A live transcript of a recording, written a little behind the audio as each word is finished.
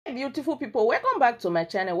Beautiful people, welcome back to my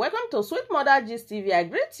channel. Welcome to Sweet Mother Gist TV. I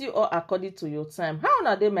greet you all according to your time. How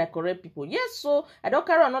are they, my correct people? Yes, so I don't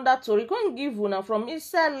carry another story. Can't give una from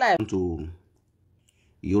inside life. To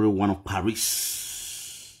Umewan of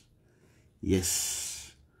Paris.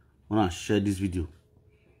 Yes, when I share this video,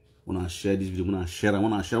 when I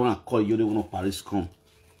call Umewan of Paris come,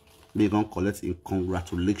 they gonna collect in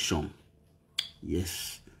congratulations.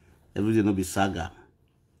 Yes, every day no be saga.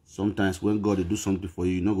 Sometimes when God will do something for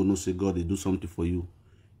you, you're not going to say God will do something for you.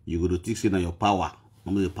 You're going to think say your power,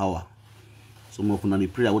 not the power. Some of them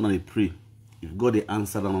pray, I want to pray. If God will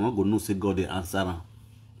answer them, I'm not going to say God will answer them.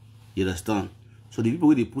 You understand? So the people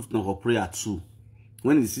who they put down for prayer too,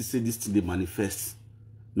 when they say this thing, they manifest.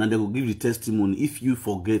 Now they will give the testimony. If you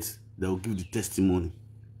forget, they will give the testimony.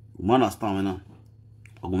 You understand now?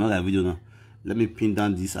 I'm going to make a video now. Let me pin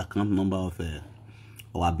down this account number of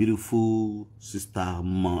our beautiful sister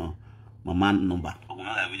mama number.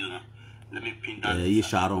 Let me pin down this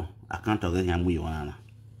Sharon. I can't talk to him.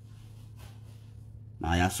 Now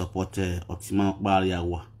I support Otima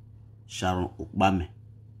Bariawa Sharon Obame.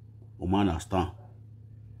 You understand?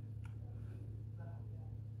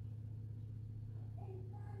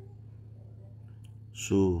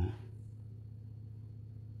 So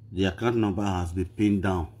the account number has been pinned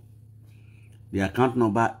down. The account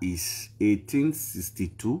number is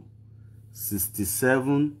 1862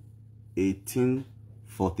 67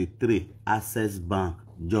 1843 Access Bank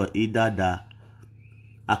Joy Idada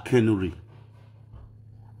Akenuri.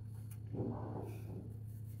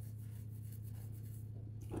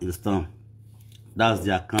 Understand? That's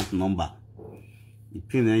the account number. The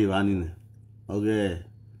pin you running. Okay.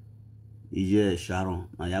 Iyore Sharon.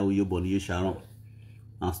 Now you born Sharon.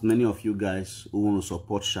 As many of you guys who want to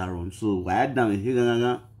support Sharon. So why damn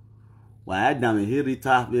here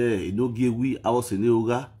rita you no give we house in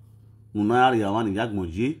yoga. Munari awani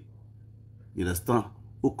yagmoji. You understand?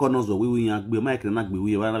 Who corners the way we yagbe Mike na gbe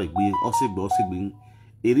we wa na gbe osigbe.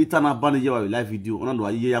 Erita na ban je wa live video. Ona do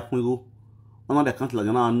aye ya kungo. Ona de count la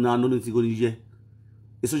na no nti go ni je.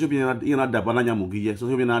 Eso jo bi na da bananya mo giye. So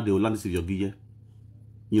jo bi na de Holland si yo giye.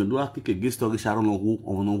 You do akike against Sharon no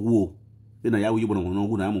wo. Ina ya wuyi bono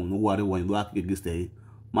no na mo no ware wo ndo akike against e.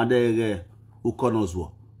 Madege who corners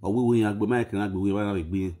wo. Owi ya gbe Mike na gbe we wa na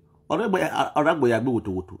gbe. Oragbo ya gbe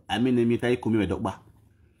woto. I mean me tai komi we dokpa.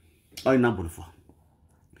 Oy na bonfo.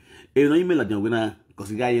 E no email ajan we na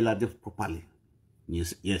because guy la def properly.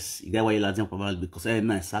 Yes, you guy why la def properly because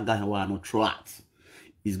na saga wa no trot.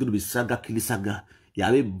 It's going to be saga kili saga. Ya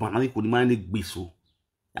be banani ko ni ma ni gbe so.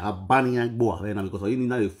 Ya bani ya gbo are na because you need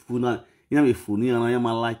na be funa, you na be funi na ya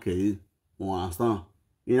ma like e. You understand?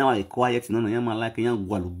 You know why quiet na ya ma like yan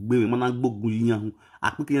gwa lu gbe ma na gbogun yan.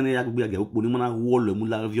 Apike yan ya gbe age opo ni ma na wo le mu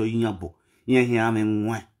la vio yan bo. Yan hin am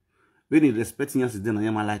nwa. When you respect yan sit na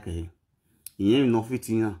ya ma like e. Yan no fit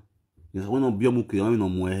yan. Yes, when no bio mu ke yan no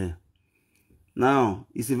mo e. Now,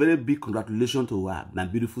 it's a very big congratulations to her, my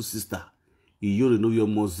beautiful sister. Iyore know your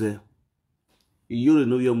mose. Iyore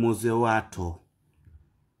know your mose wato.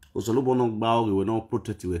 Osolobo no gba we no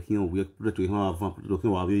protect we here, we protect we here avant protect we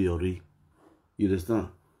Iyore. You understand?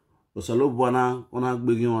 Osolobo na ona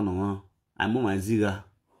gbegi ona wa. I'm my ziga.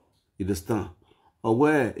 You understand?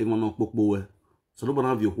 Owe e mo no popo we. Osolobo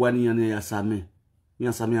na vio kwa ni yan ya same.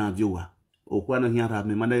 Yan same an vio wa. Okwa na hian ra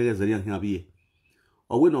me manere zeri an hian biye.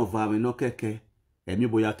 Owe no va me no keke. Emi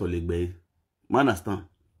boya to legbe. Understand?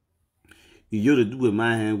 Iyore do with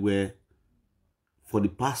my hand where for the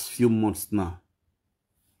past few months now.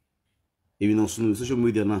 Even on social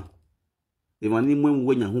media now. Even ni mwen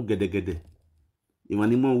wenya hu gede. Even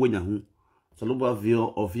ni mwen wenya hu. So lo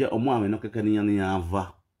vio ovia omo ame no keke ni ya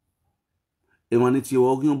ava. Even ni ti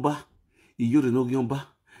o gyomba. Iyore no gyomba.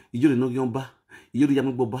 Iyore no gyomba. Iyore ya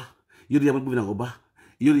mgbo ba. Iyore ya mgbo na go ba.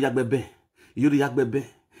 Iyore ya gbebe. Iyore ya gbebe.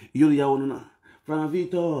 Iyore ya onuna. Fran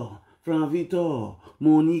Victor,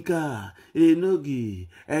 Monica, Enogi,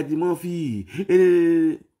 Eddie Murphy.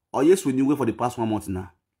 Oh yes, when you wait for the past 1 month now.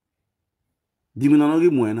 Dimina no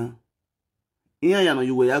give mwena. Iya ya no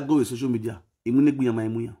you were go with social media. Imunegbu ya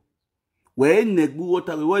maimuya. We negbu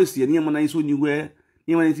water we voice ya niya mana iso ni we.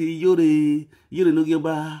 Niya mana iti Iyore no give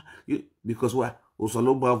ba. Because why?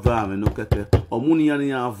 Osalo ba vame no keke. Omuni ya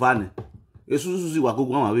niya vane. Esusuzi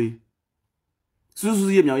wagogo amawe.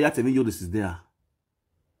 Susuzi ye miya temi Iyore is there.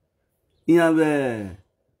 Yeah,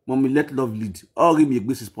 mommy let love lead. All give me a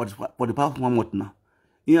basis for the past 1 month now.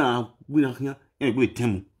 Yeah, we are here. Yeah, we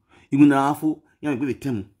temu. You na afu. Yeah, we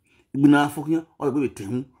temu. You na afu here. All we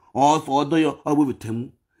temu. All for do yo. All we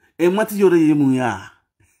temu. E mati Iyore yemu ya.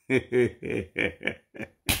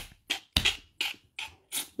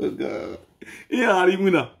 Oh God. Yeah,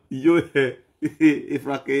 Arimuna. Iyore. e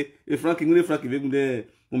Frank ngune Frank ve ngune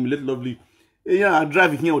mon let lovely e ya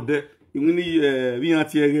drive here ode ngune vi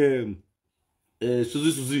anti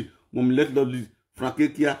Suzy mon let lovely Frank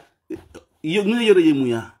kia yo ngune yore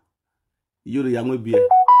yemuya yore ya ngwe bie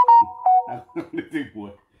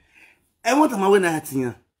e won ta ma we na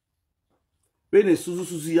hatia we ne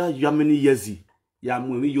Suzy ya many years ya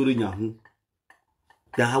mu mi yore nya hu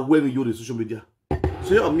ya ha we mi yore social media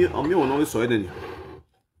so yo mi won no so ene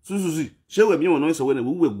Suzy she we mi won no so we na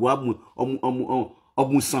we gwa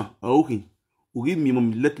omusan okay we give me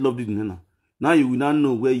mom let love the now you will not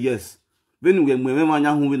know where yes when we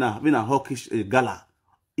nya hu we na hawkish gala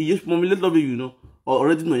yes mom let love you know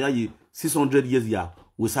already know ya 600 years ya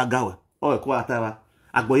we sagawe o ko atara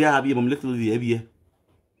agboya abi mom let love e bi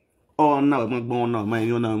o na we gbon na ma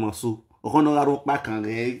yo na ma so o no ro pa kan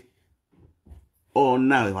re o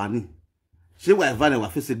na we wa ni se wa va na wa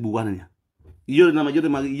fese gbu wa na Iyore na Iyore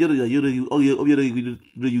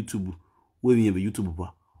YouTube we mi be YouTube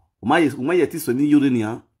ba o ma ye ti so ni Iyore ni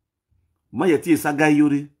ha o ma ye ti saga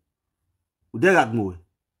Iyore o de gagmo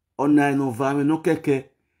ona no va me no keke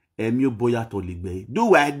emi o boya to legbe do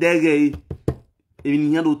wa dege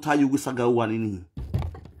emi yan do tayo go saga wa ni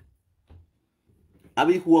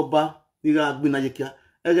abi ku oba ni ga gbe na je kia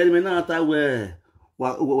e ga me na ta we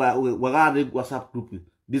wa ga de WhatsApp group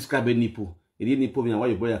describe nipo eri nipo mi wa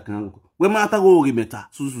yo boya kan we mata go meta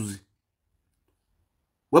Suzy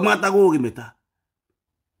we mata go meta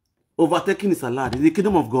overtaking is allowed in the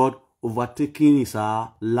kingdom of God. Overtaking is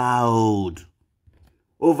allowed.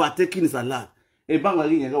 Overtaking is allowed. E ba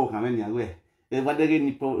ngari yen go kan me we e ba dege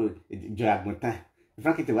ni po jagbotan e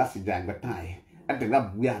fa kete wa si jagbotan e ate ga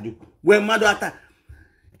bu ya ju we ma do ata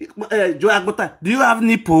jagbotan do you have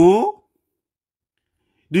nipple?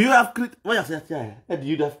 Do you have what you say here? Do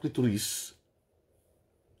you have clitoris?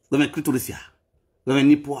 When clitoris ya when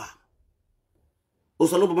nipple o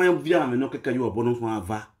solo ba ma via me no keka yo obo no fun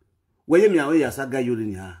ava we mi awe ya saga Iyore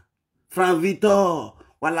ni ha Frank Victor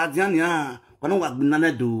wala dian ya kwanu wa gbina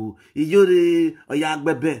na do Iyore oya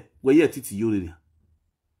agbebe we ye titi Iyore ni.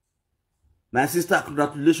 My sister,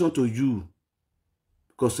 congratulations to you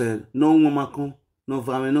because no woman kan no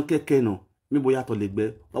va no keke no mi boya to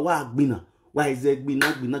legbe wa gbina wa ize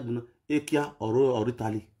gbina ekia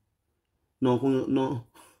oritali no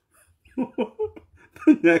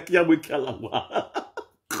ya kia bo kala wa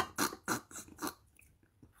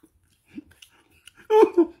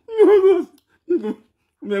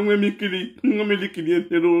me mikili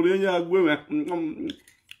entero re ya gwe me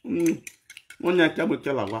onya kia bo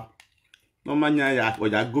kala wa no manya ya o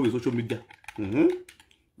ya go social media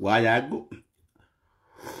wa ya go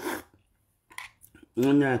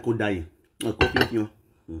onya ko dai ko fiyo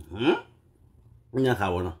onya ka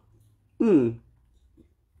wona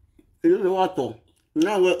ele wa to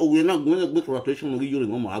na we owe na gun le gbe cooperation mo Iyore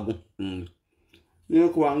mo ma gun ni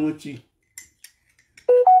ko awon ti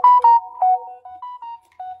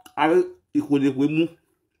are ikode we mu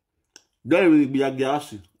dere ni gbe age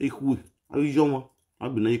asi iku ari jo won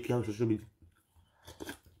abi na yiki aso so bi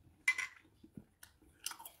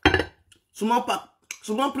small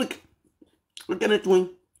prick look at it twin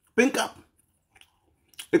pink up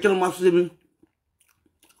it can mass me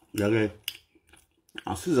yare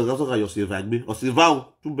asi za ga yo se va gbe o se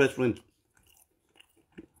va two best friends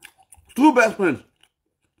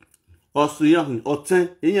o se yan o ten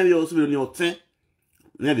eyan yo se ni o ten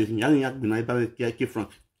na de yan yan gbe na ba ke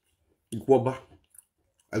Frank iko ba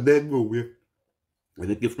ade gbo we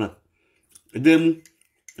ade ke Frank ade mu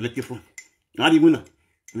ade ke Frank na di muna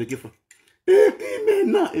ade ke Frank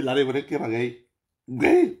na e la re ke ra gai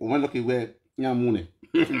gbe o ma lo ke we yan mu ne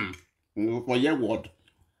for your word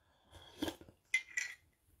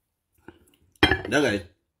dagai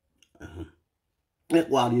e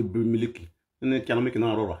kwa ri miliki ne kana me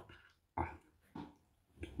kana rora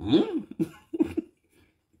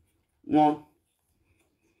no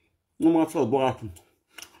ma so bo atu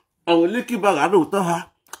awon leki baga do to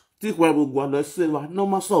ha ti kwa gbogbo lo se wa no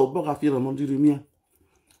ma so bo ka fi ran mo diri mi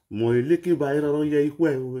mo leki ba ira ro ye iku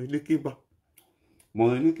e o leki ba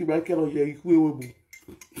mo leki ba ke ro ye iku e wo bu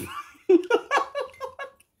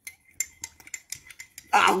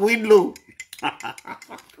window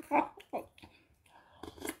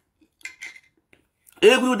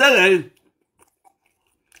e guru daga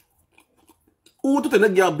o to tene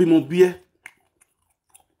gya bi mo bie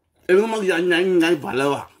e mo ma ya nya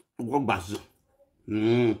valewa go gbazo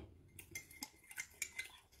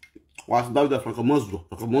was da francomozo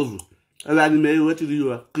ela ni me we ti ri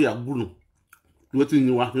wa ki agbunu we ti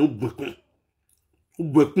ni wa ni o gbekun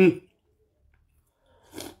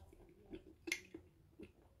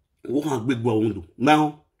o kan gbegbo ondo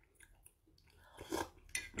now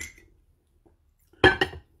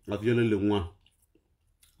Like you le one.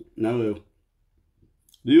 Now, do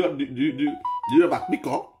you have a pick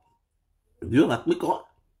up? Do you have a pick up?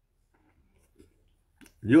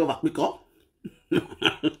 Do you have a pick up?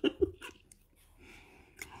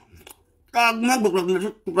 Not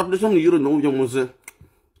the population you don't know your mother.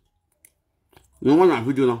 No one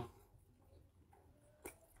video now.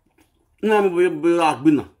 No, we are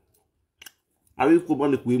winner. I will go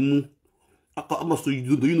on the queen. I must do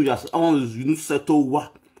you know just I want you settle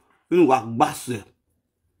what you know what bass.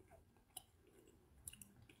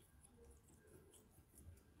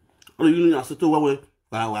 Oh, you know settle what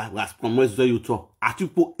was promised you talk at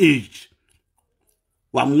your age.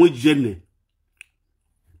 What more journey.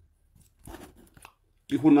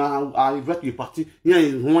 If on a invite your party, il y a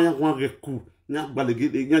un recours, il y a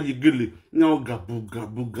balayé, il y a du gueule, il y a un gabou,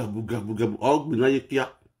 oh, il y a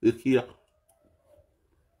kia,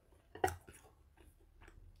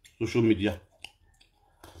 social media.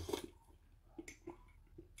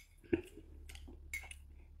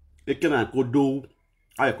 Et qu'il y a un code d'eau,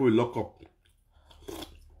 il y a un lock up.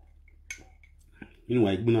 Il y a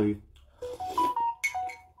un bon.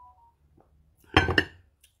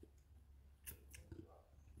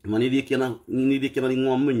 Mani dia kena ni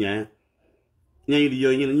ngom nya nya di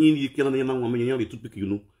yo ni kena ni ngom nya di tupik you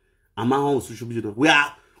know ama ho social media we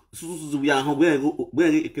are ha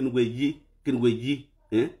we ken we yi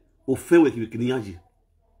o fe we ki ni yaji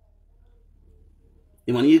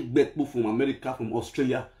e mani gbet from America, from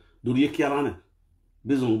Australia do ye kiarana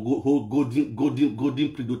based on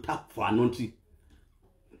golden prix de tap for anonti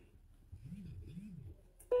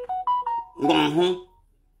ngom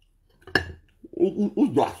o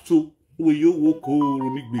daço o yo wo ko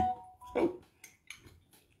ni gbe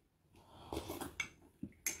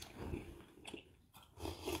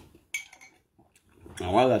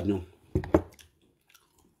awa la no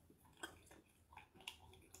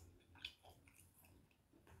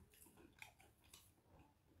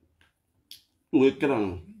o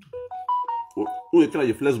ekra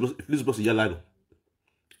ye flex boss ya la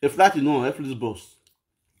e flat no e flex boss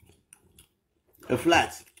e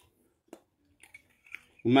flat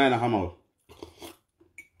Umana hammer.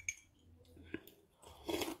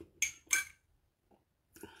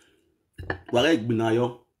 Wale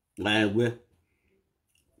gbinayo, gaegwe.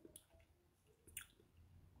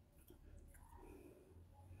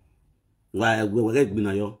 Wale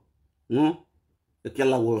gbinayo. No?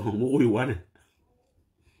 Ekela wo mo wane.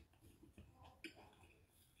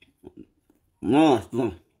 No,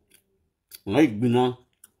 no. Wale gbina.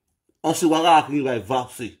 Osi wala akini wa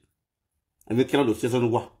vasi. Avec quel de saison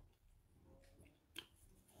wa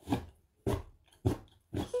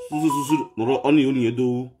no oni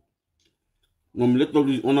edo mom let no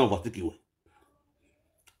live on a vatiki we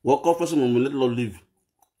walk off person mom let no live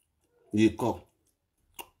ye ko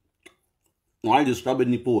no I describe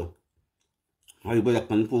ni po I be ya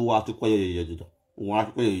kan po wa to kwa ye do wa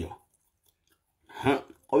to ye ha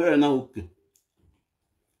o ye na okay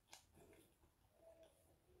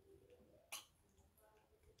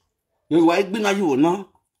you like being you no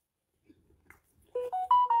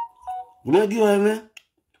gonna give me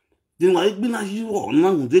then like being you or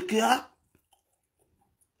no de kia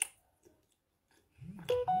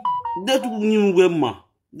that you we ma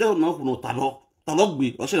that no talo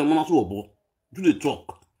gbe o se mo na so obo do the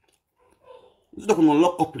talk you don't no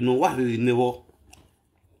lock up no why they never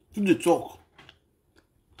do the talk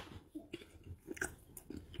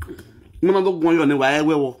mama do gbon yo ni wa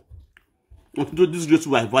ewe on to this great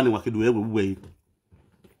wife one wa kedu we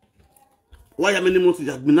why am many months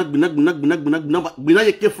ya gbina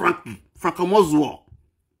ye ke Frankie Mozwo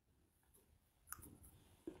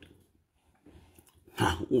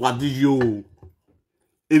ha wa di yo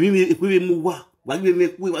ebi mi ekwe mu wa bi mi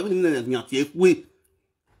ekwe wa bi ni na nya ti ekwe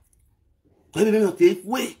wa bi mi na ti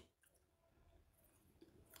ekwe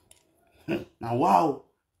na wow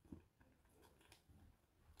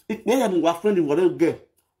ikpe ya mu wa friend wo de get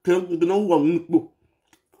can no one nipo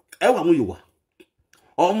e wa mu yiwa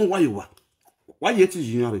o mu wa yiwa wa ye ti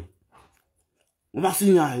Iyore o ma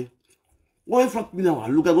si yan wo Frank bi na wa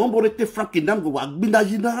luga no bo ke Frank ndam go wa gbinda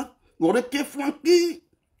yina wo ke Frank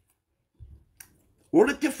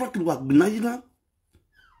wa gbinda yina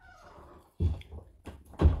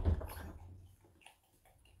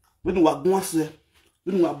binu wa gun ase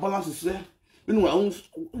binu wa balance se binu wa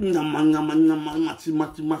nyama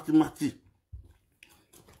mati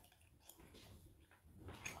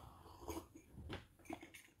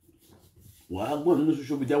wa go no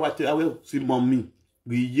social media wa te awe si mommy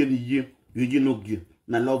ye no gi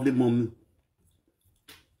na lovely mommy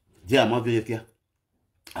dia ma ve kia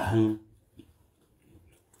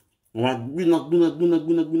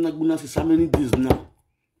Guna since how many days now?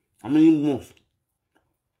 How many months?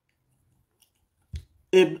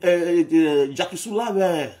 Jackie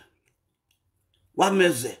Sulawe. Wa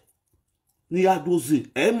meze. Ni adoze.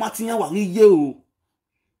 Mati yan wa riye o.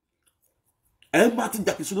 Mati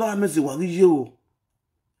Jackie Sulawe meze wa riye o.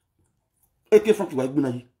 Eke Frankie wa igbina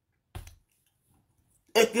yi.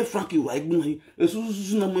 Eke Frankie wa igbina yi.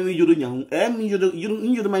 Esusu na mami yodo nyahu. Mi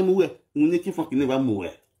yodo mai muwe. Unye Eke Frankie ne ba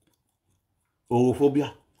muwe.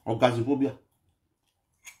 Orophobia, orgasmophobia.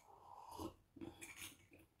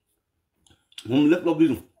 Let love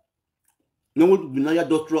you. No one to be na ya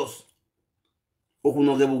doctors.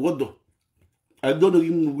 Okuno gebo godo. I don't know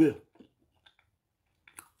him where.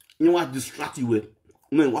 You want distract you where.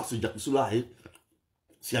 No what to Jackie Sulawe.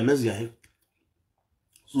 Si amazia he.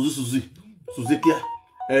 Suzi kia.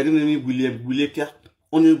 Ni William kia.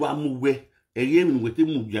 Oni wa muwe. Eye mi wete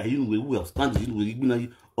mu ya yi we will stand yi we igbina yi.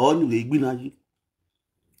 O ni we igbina yi.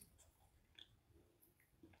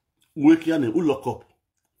 Wake ya ne ulokop.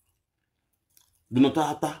 Binota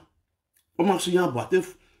ata. O ma si yan bo ate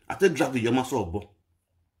drag ye ma so bo.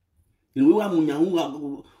 Iwe wa mu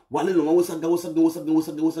nyahu wale lo wo saga.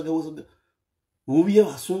 Wo bi ye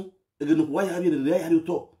asun ege no wa ya bi ne ya ri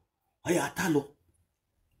to. Aya atalo.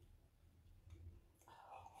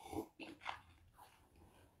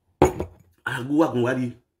 Aguwa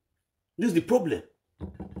gunwari. This is the problem.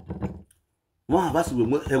 Mo abasi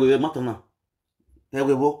we ewe matana.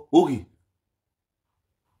 Ewe bo ogi.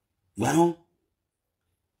 Waron.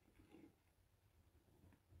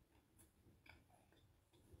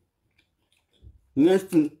 Next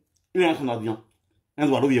thing, il y a un avion. Un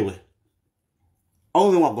doigt d'ouvrir, ouais.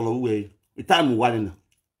 On va voir le il t'a mou walina.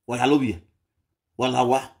 Voilà l'ouvrir. Voilà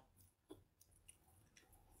wa.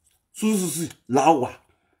 Susi, la wa.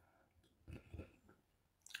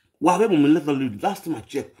 Wa be mo let the last time I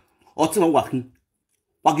check. O ti won wa kin.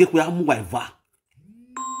 Wa ge pe amu wa eva.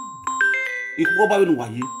 Iku ba we nu wa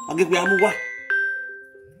yi. Wa ge pe amu wa.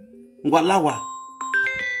 Ngwa la wa.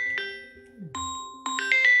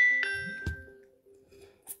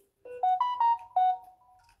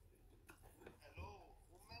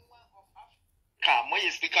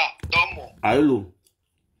 Hello.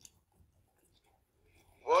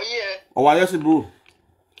 Oh yeah. Oh, yes, bro.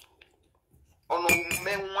 On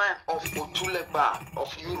Umewan of Otuleba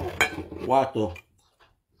of Europe. What?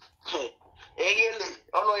 Really?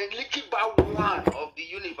 On a Likiba one of the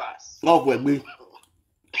universe. Oh, wait, me.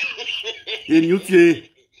 In UK.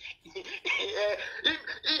 He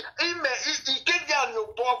get down your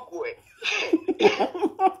bogway.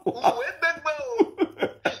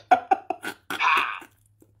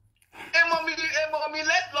 Mommy,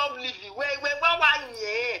 let love live you. Wait, one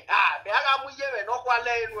year. There are we here and not one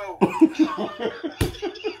lane.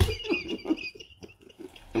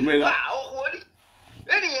 Oh,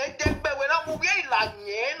 any dead but when I'm away like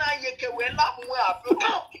ye, and I can well up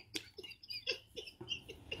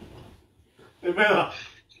we're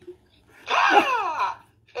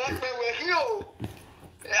here.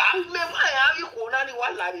 I never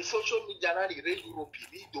one like social media and the Europe.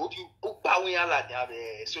 Don't you bowing like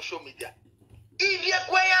social media? If you're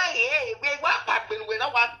going here, we walk back when I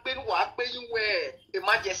walk when you wear a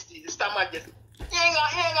majesty, the star majesty. Hang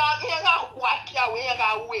walk your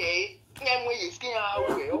way, and we skin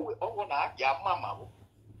our way over your mamma.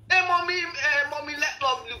 Hey, mommy, let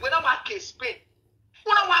love you when I walk a spin.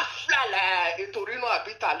 When I walk fly a Torino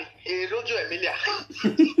Abitali, a Roger Emilia.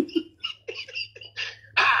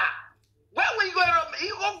 Where will you go?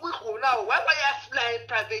 You go now. Why were you flying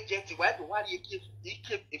private jet? Why do you keep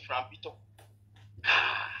it from Pito?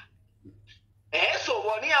 So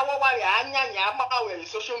when you are anya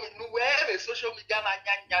social media, where social media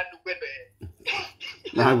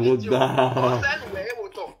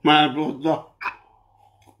my brother.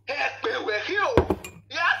 We're here.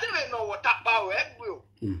 You have to know what about will.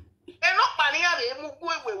 And not money,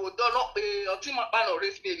 we will not be a team of panel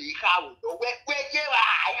baby. How where I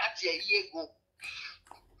had a year ago.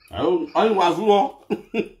 I was wrong.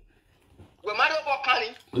 We're mad about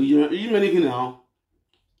canning. You making now?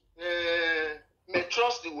 Me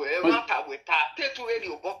trust the way, matter with that. Take to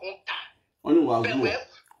radio book on time. Only was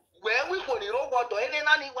where we for the robot or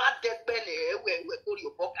any what dead belly, where we put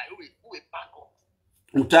your book and we back up.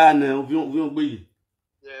 Utane, we be.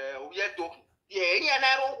 Yeah, and I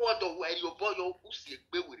don't want to wear your boy your pussy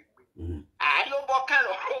with it. I don't want kind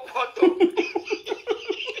of robot.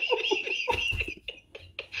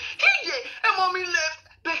 Hey, mommy left.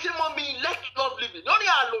 Mommy, let love live it. Only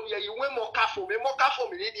alone here, you went more careful, me in the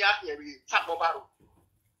air, Sapobaro.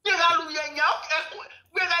 You are losing now,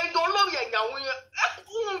 where I don't know yet now, when you're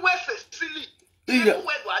silly. You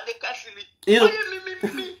went what de kasili. You- Oye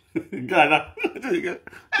mi. Gana.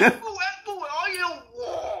 Efu oye wo.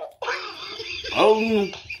 Oh.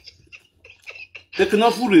 Take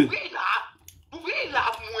na fure. We la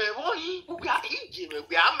mwe yi. We a ije me.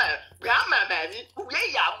 We ama mami. We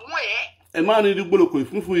ya mwe. E ma ni dugbolo ko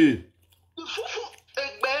ifunfu ye. Fufu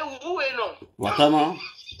egbe uwe no. Watana.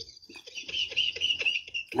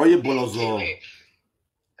 Oye bolozo.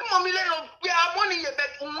 Mommy le no we are money ye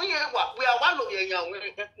bet we are one of ye yan we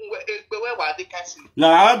wa de kasi. La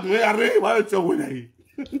adu are wa cho we nai.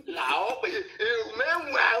 La o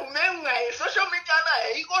menwa social media na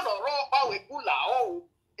e go no ro pa we ku la o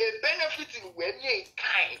a benefit we ni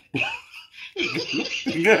kind.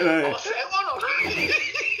 O se go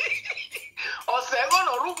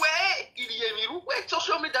no ru we iriye mi ru we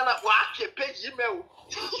social media na wa ke page me o.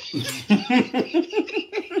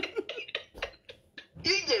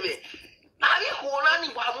 Ijebe ari hona ni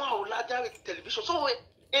wa mo la ja television so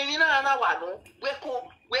eni na wa no we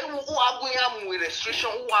wo agu ya mu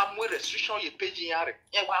restriction ye page yare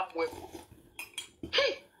e wa mu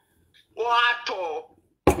wato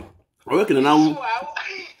Oye kina na wu.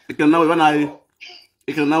 Kina na we bana yi.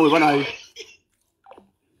 Kina na we bana yi.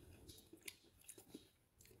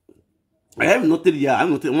 I have noted ya, I'm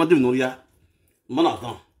not no ya.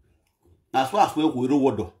 Mana as far as we go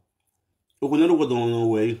wodo. O ko no wodo no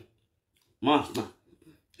way. Master.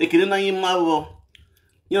 E kire na yin ma wo.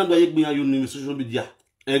 Yan do ye gbin ayo ni social media.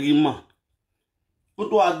 E gi ma. O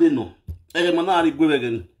to ade no. E ma na ri gwe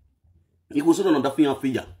gen. I ko so no da fin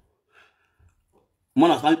afiya.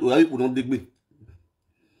 Mana sa o ya ko no de gbe.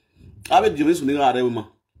 Abe di mesu ni ga re ma.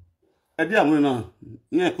 E di amu na.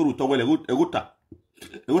 Yen ko ru to wele eguta.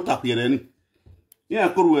 Eguta pere ni.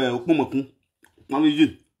 Yen ko ru opomokun. Ma mi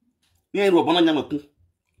ji. Yen ru bona nya makun.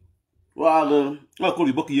 Wa ko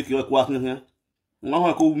ri boki yeke ko akin hen.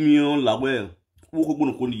 Wa ko mi on la we. Wo ko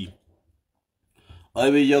gbonu ko ni.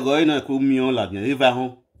 Abe je go ina ko mi on la bien. E va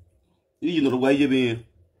hon. Yi no ro wa ye be.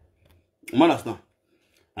 Mana sta.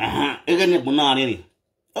 Aha, e ga ne bona ni.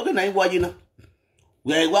 O ga na iwa ji na.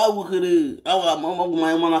 We wa wo kere awa ma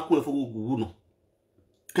ma na ko e fo gugu no.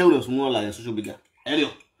 Ke wo so mo la ya social media. Erio.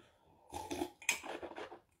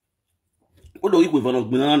 O do igwe va no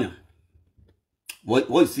gbina na. What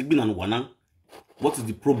is Igbina and Wana? What is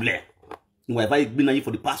the problem? Why have I been here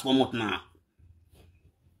for the past 1 month now?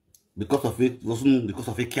 Because of it, because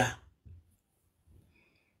of it, care.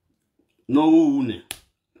 No,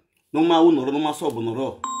 no ma uno, no ma sobo no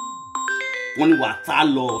ro. Wani wa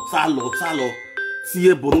talo.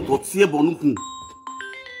 Tie bonu kun.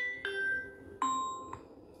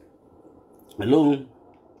 Hello.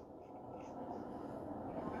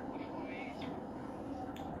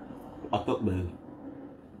 I thought, man.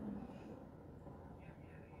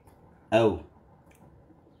 Oh.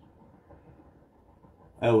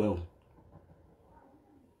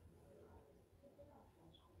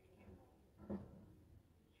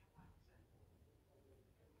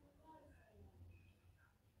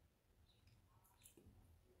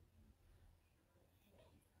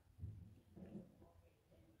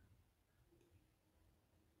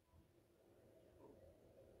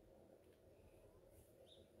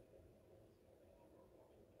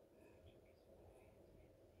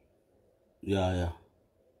 Yeah.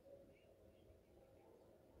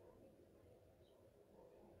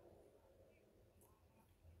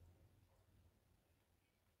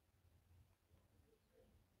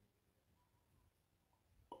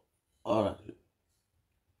 All right.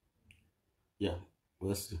 Yeah.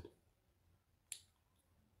 Let's see.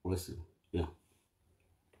 Yeah.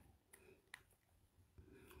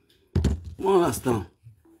 One last time.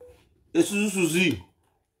 Suzy.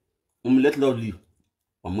 Let lovely.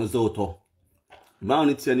 I'm with the author. If I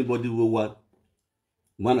don't see anybody who what.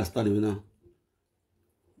 Man, I study now.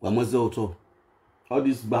 I'm with the author. All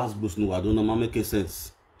these bars boosts no, I don't know, make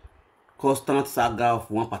sense. Constant saga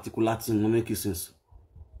of one particular thing, make sense.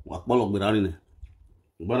 What ball of the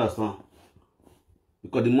you understand?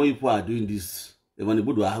 Because the more people are doing this, the money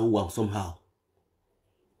would have somehow.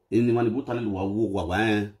 In the money would tell you what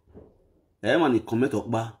man comment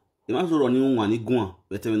okba. The man so running one iguan,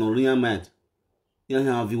 but no real mind. You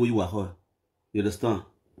have you are. You understand?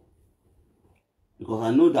 Because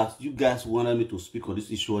I know that you guys wanted me to speak on this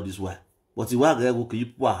issue or this way. But you are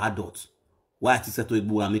people are adults. Why it is set to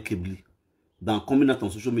Igbo amicably than coming out on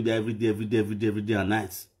social media every day and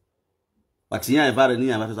night. But here I've had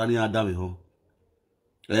any Adam home.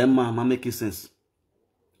 Ma make sense.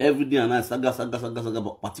 Every day and night, saga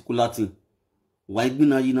about particular thing. Why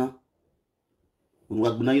gbina yina? When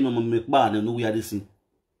gbina yina ma make bad and know we are this thing.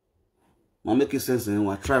 Ma make sense and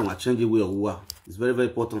we try and change the way of war. It's very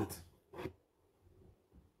important.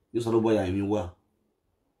 You sort of boy, I mean, well,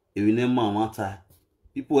 if you name my matter,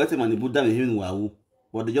 people wait a man, Buddha, hearing wow,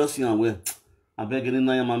 but they just see and well. I beg any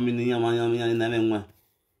Yamamini, and never.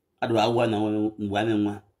 I do I want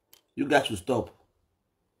one. You guys should stop.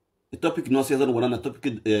 The topic not says on one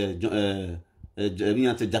topic,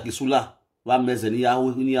 Jackie Sula, one mess and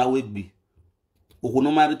Yahweh be. Who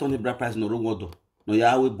no matter on the brand price no wrong order, no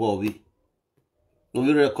Yahweh Bobby. No,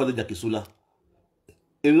 we recorded Jackie Sula.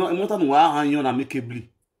 If not, more than 100 amicably.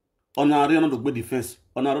 On our run of good defense,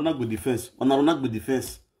 on our not good defense, on our not good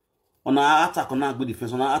defense, on our attack on our good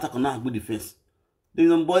defense, on our attack on our good defense. Then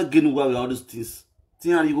some boy getting away with all these things.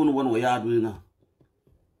 Think how you going to want what you are doing now?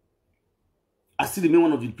 I see the main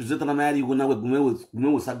one of the presenter and I go now with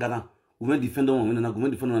Sagana, women defend on women and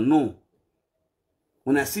women defend on. No.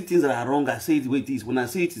 When I see things that are wrong, I say it the way it is. When I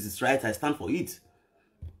see it is right, I stand for it.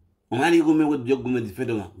 When I go with your women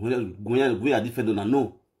defend on, we are defending on.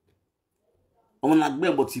 No. I'm not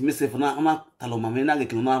going but you miss it for now. I'm not telling my men I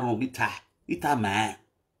can not wrong. Ita man.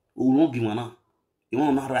 Who won't give one. You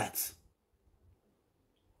want not right.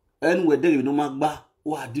 Anyway, there you know, Magba,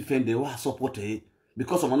 who are defending, who are supporting.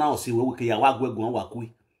 Because of now, see where we can walk.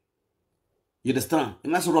 You understand? You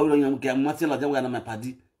must roll on your matter like my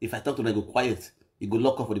party. If I talk to them, go quiet. You go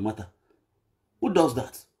lock up for the matter. Who does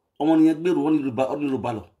that? Only a bill, only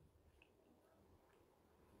Robalo.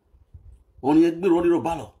 Only a bill, only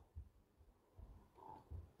Robalo.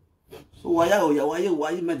 So why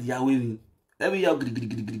you made Yahweh? Every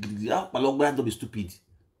year, my log brand to be stupid.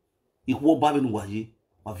 If what Babin Waye,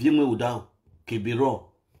 my view without Kebiro.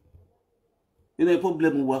 You know, a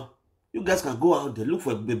problem. You guys can go out there, look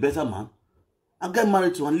for a better man, and get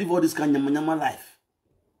married to and live all this kind of nyama life.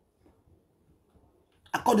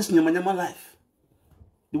 I call this nyama life.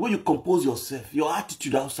 The way you compose yourself, your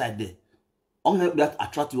attitude outside there. That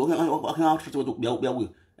attractive.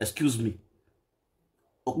 Excuse me.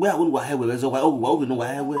 Why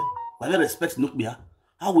respect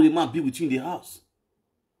how will a man be within the house?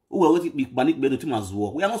 We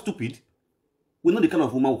are not stupid. We know the kind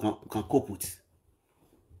of woman who can cope with.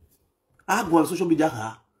 I go on social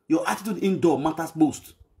media. Your attitude indoor matters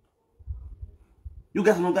most. You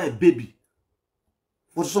guys are not a baby.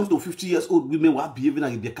 For some to 50 years old women who are behaving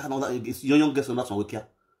like they can't. It's young girls and that's not care.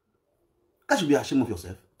 You should be ashamed of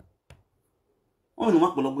yourself. Oh no,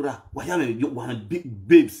 why you want big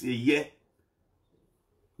babes a year?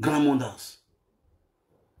 Grandmothers.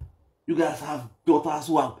 You guys have daughters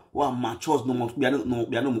who are mature. No more. We are not.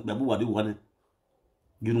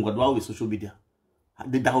 You know what with social media.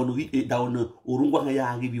 The down urungwa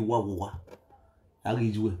ya give you wa.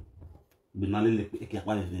 Agijwe. Binale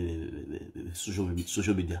social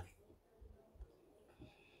media.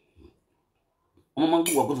 Mama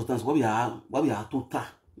go go sometimes what we are tota.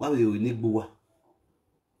 What we need buwa.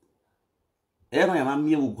 Era ya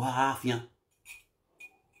mami u go afia.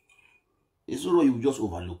 It's all you just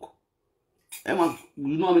overlook. Emma,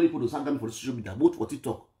 you know how many people stand for social media, both for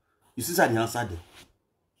TikTok. You see the answer there.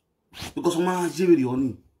 Because someone has very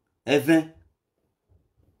only even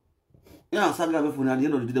yeah, answer that for at the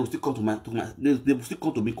end of the day, they will still come to they will still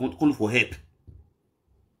come to me call for help.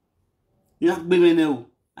 You have baby now.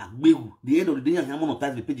 The end of the day, I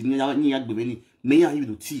monetize the page in may I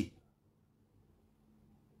even tea.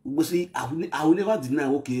 But see, I will never deny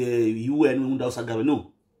okay, you and without Sagave.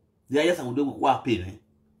 No. The yes, I will do what pay.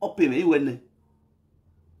 Or pay me, you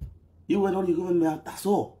were not giving me that's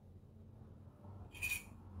all.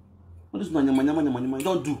 What is my money?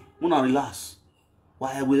 Don't do. Wanna relax.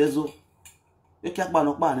 Why I will so? You can't ban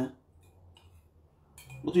up ban.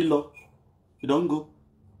 What you love? You don't go.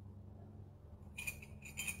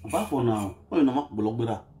 Apart for now, what you know, blog with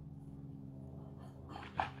that.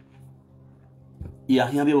 Yeah,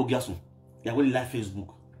 here we go. Yeah, we live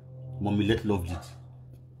Facebook. Mommy, let love it.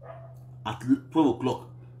 At 12 o'clock,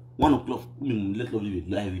 1 o'clock, let love it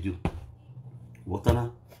live video.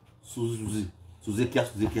 Wotana,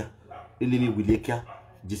 Suzekia, enemy Wilekia,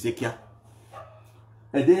 Jisekia.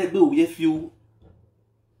 And then go we few.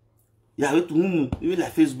 Yeah, we to whom even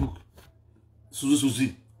like Facebook.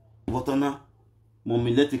 Suzy, Wotana,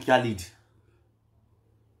 Mommy, let it lead.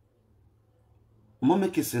 Mom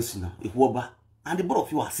make sense now. If Woba and the both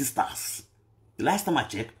of you are sisters. The last time I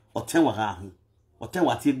checked, or 10 were or 10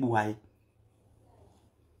 what take buy.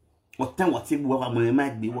 Or 10 what take buy when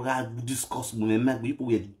might be what I discuss when might be people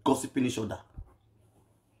were gossiping each other.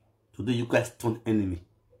 Today you guys turn enemy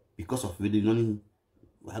because of the money.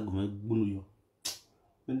 I go my bunu yo.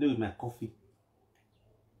 When do with my coffee.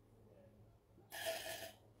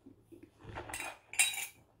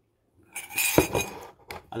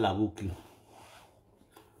 I love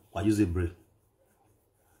I use a brain.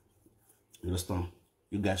 You understand?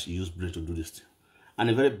 You guys use brain to do this thing. And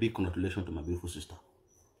a very big congratulations to my beautiful sister.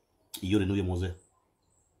 Iyore know your mother.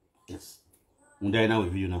 Yes. I'm there now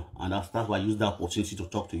with you now. And that's why I use that opportunity to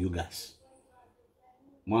talk to you guys.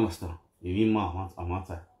 You understand? Even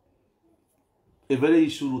a very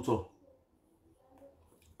issue router.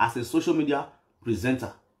 As a social media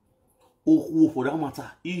presenter, for that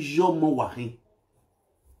matter, is your more working.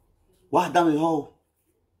 What damn it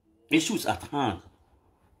issues at hand.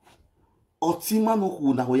 We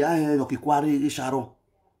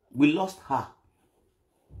lost her.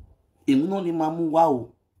 Imunoni mamu wow.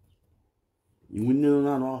 You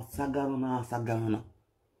know na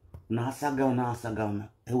sagana.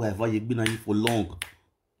 However, you've been here for long.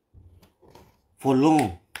 For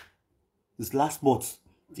long. This last spot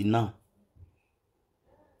till now.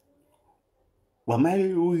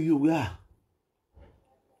 Who you are.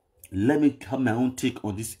 Let me have my own take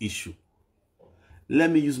on this issue. Let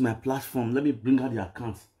me use my platform. Let me bring out the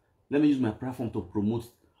accounts. Let me use my platform to promote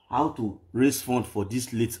how to raise funds for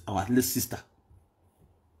this our late sister.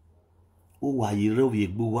 Oh, why you really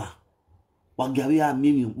go? Wagawia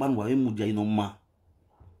mimi ban wa mudia inoma.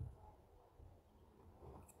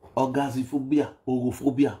 Orgazophobia,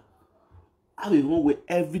 ogophobia. I will know where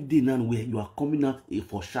every day now where you are coming out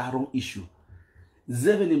for Sharon issue.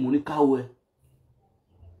 Zevene Monica where.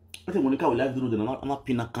 I think Monica will like to know that I'm not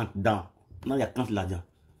pin account down. Now your account larger.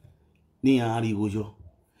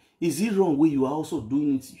 Is it wrong where you are also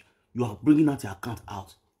doing it? You are bringing out your account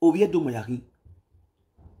out. Over here, do my yakin.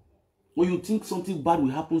 When you think something bad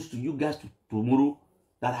will happen to you guys tomorrow,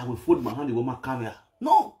 that I will fold my hand over my camera.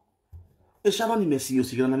 No. The Sharon Messi, you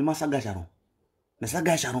see, Sharon.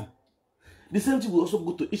 Sharon. The same thing will also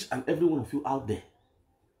go to each and every one of you out there.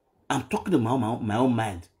 I'm talking about my own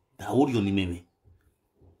mind. That hold your name.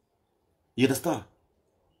 You understand?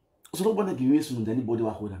 So nobody give me some anybody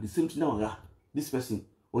work. The same thing now. This person,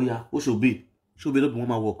 oh yeah, who should be not want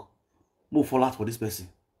my work. More fall out for this person.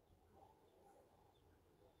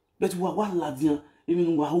 But what ladian, even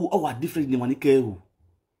who are different in money care.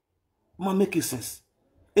 Ma make sense.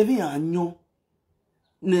 Even a nyo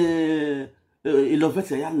ne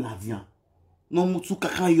elovete ya ladian. No mutu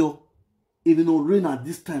kakayo. Even no rain at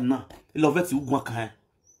this time now. Elovete ugwa kan.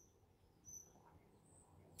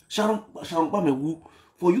 Sharon Bame,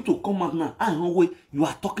 for you to come out now, I know way you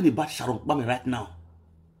are talking about Sharon Bame right now.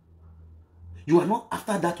 You are not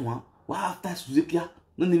after that one. Why after Suzekia?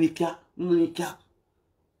 No Nimikia.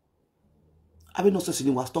 I will not say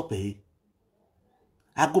was stop I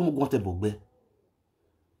go mo te bogbe.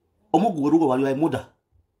 Omo guru while you are a mother.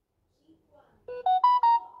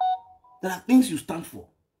 There are things you stand for.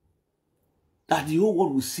 That the whole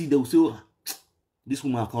world will see. They will say, oh, this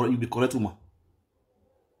woman, you be correct woman.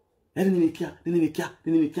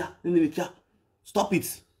 Stop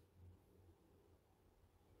it.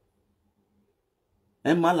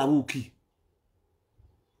 Emma Lawuki.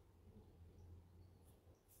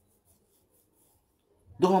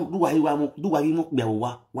 Don't do why you want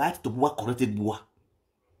why to be corrected boy.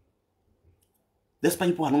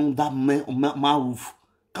 Despite people along that man roof,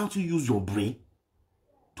 can't you use your brain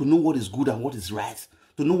to know what is good and what is right,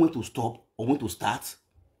 to know when to stop or when to start?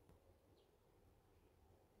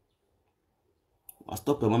 I'll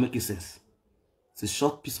stop and make sense. It's a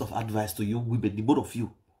short piece of advice to you, women, the both of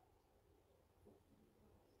you.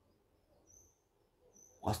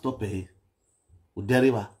 I'll stop here.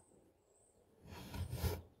 Uderiwa.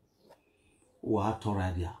 Wa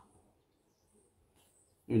toradia.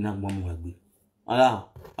 Ina gbamu agbe. Ala,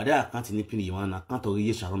 ada account ni pin yiwan na account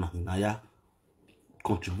oriye Sharon na ya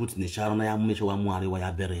contribute ni Sharon na ya make sure wa mu arewa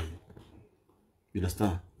ya bere. You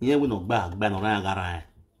understand? Yen we no gba no ran gara.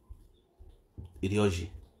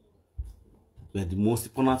 Ideology. But the most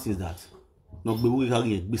important thing is that no gbe we ga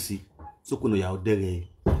yen gbese so ko no ya odere.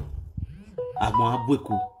 Agbon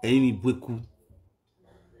aboku, eyin mi boku.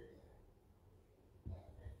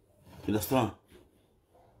 You understand?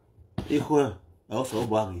 I also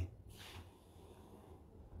bagi.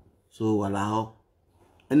 So allow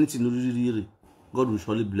anything really, God will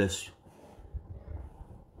surely bless you.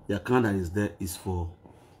 The account that is there is for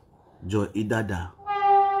Joy Idada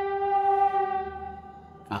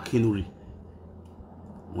Akinuri.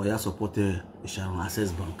 We are supported Sharon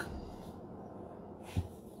Access Bank.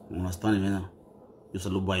 You understand me now? You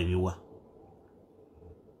solo boy me wa.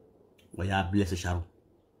 We are blessed Sharon.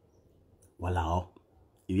 Wala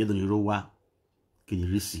if you don't know what can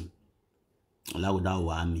you receive? Allow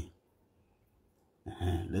without me.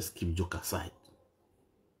 Let's keep joke aside.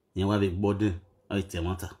 You have a body or it's a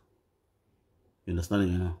matter. You understand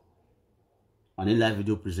me now? On a live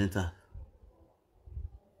video presenter,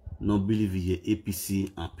 no believe in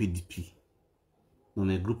APC and PDP. no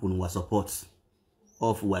me group no support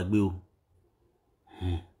of wagbe o.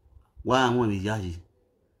 Wa won mi yaji.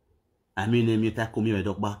 Ami ne mi ta ko mi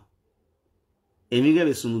edokpa. Emi ge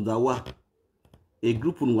be sunu da wa. A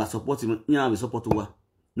group no support me nya be support wa.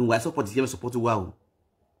 No wa support him support wa o.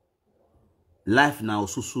 Life now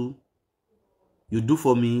susu. You do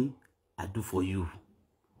for me, I do for you.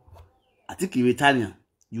 I think in Italian,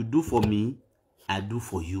 you do for me, I do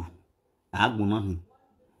for you. I have nothing.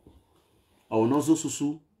 Or not so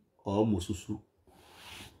susu, or almost susu.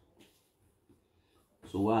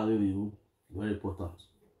 So why are you very important?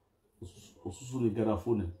 Susu ni gara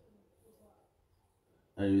phone.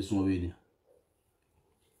 I will soon be.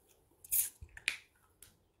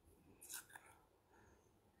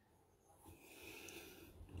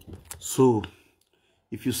 So,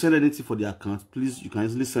 if you send anything for the account, please, you can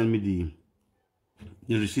easily send me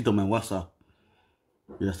the receipt on my WhatsApp.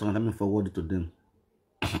 You understand? Let me forward it to them.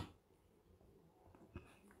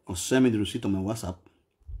 Or send me the receipt on my WhatsApp.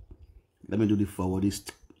 Let me do the forward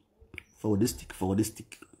stick.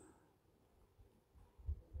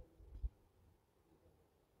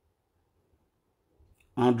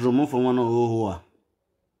 And drum for one or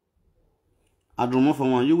I drum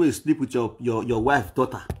for one. You will sleep with your wife,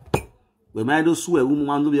 daughter. When I do swear,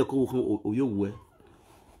 woman no be ko o yo we.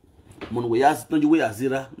 Mon we as no you we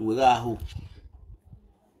azira, we ga ho.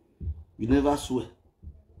 You never swear.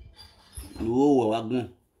 No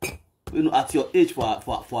wagon. You know, at your age for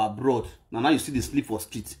abroad. Now you see the sleep for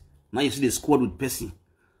street. Now you see the squad with person.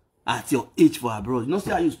 At your age for abroad. You know,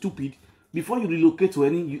 say are you stupid? Before you relocate to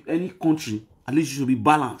any country, at least you should be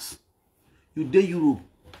balanced. You dey Europe,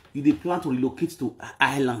 you dey plan to relocate to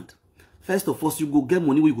Ireland. First of all, you go get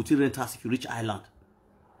money where you go to rent house if you reach Ireland.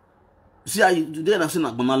 See how you today I'm saying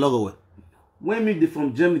like my logo. When me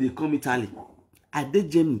from Germany they come Italy. I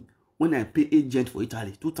did Germany when I pay agent for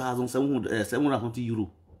Italy 2,720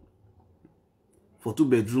 euro for 2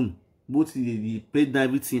 bedroom. Both the paid and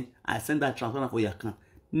everything. I send that transfer for your account.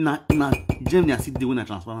 Now Germany I see the when I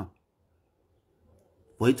transfer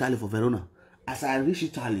for Italy for Verona. As I reach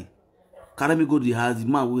Italy, carry me go to the house. The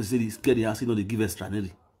man will say he's scared the house. You know they give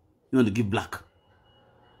extraordinary. You know they give black.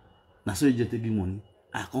 Now so you just take money.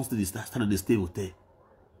 I constantly started to stay hotel.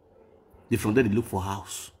 They from there they look for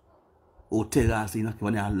house. Hotel I say you know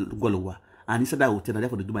go lower. And inside that hotel,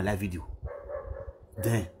 therefore they do my live video.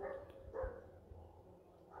 Then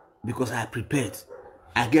because I prepared,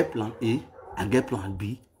 I get plan A, I get plan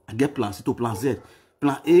B, I get plan C to plan Z.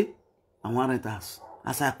 Plan A, I want rent house.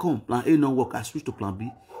 As I come, plan A no work, I switch to plan B.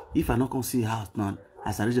 If I not come see house now,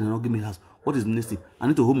 as I reach and not give me house, what is the next thing? I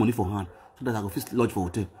need to hold money for hand so that I go first lodge for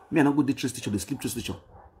hotel. Me I not go the train station, they sleep train station.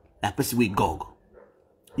 Like person with gog.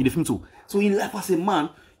 You the film too. So in life as a man,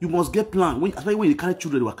 you must get plan. Especially when you carry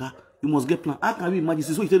children waka, you must get plan. How can we imagine?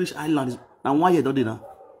 So you reach island now 1 year don't they now?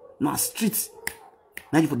 Now streets.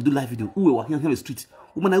 Now you for the do live video. Who are walking on the street?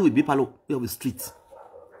 Woman I will be palo. We have the street.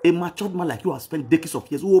 A matured man like you have spent decades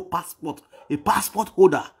of years. Oh, passport. A passport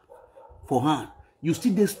holder for hand. You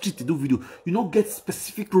still the street to do video. You don't get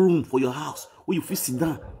specific room for your house where you feel sit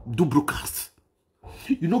down, do broadcast.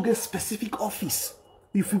 You don't get specific office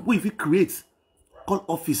where you create, call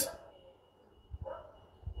office.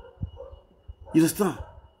 You understand?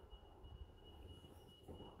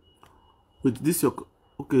 With this your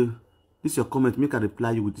okay, this your comment. Make I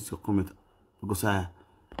reply you with this your comment because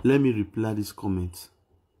let me reply this comment.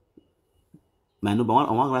 My number,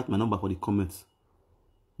 I want to write my number for the comments.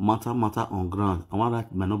 Matter on ground. I want to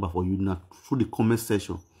write my number for you now through the comment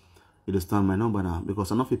section. You understand my number now? Because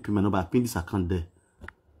I'm not paying my number. I pin this account there.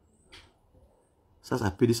 Since I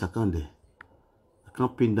pay this account there, I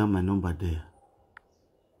can't pin down my number there.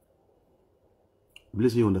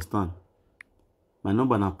 Please you understand. My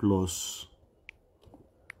number now plus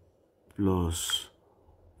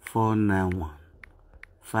 491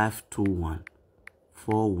 521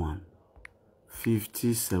 41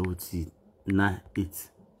 50 79 8.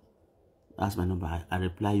 That's my number. I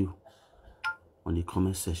reply you on the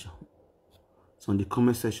comment section. So on the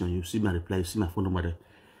comment section, you see my reply, you see my phone number there.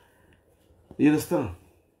 You understand?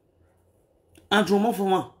 And more for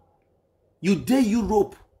one, you dey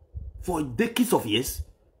Europe for decades of years,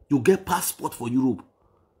 you get passport for Europe.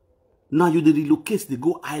 Now you dey relocate, they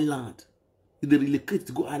go Ireland. You dey relocate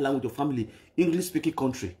to go Ireland with your family, English speaking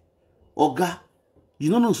country. Oga, you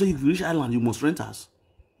don't know, so if you reach Ireland, you must rent house.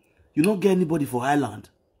 You don't get anybody for Ireland.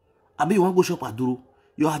 I bet you want to go shop at Aduro.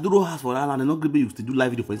 Your Aduro house for Ireland and not going to be used to do live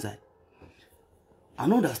video for inside. I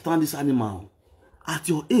don't understand this animal. At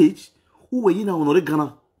your age, who were you now on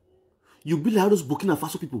Ghana? You be like those Burkina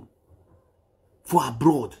Faso people. For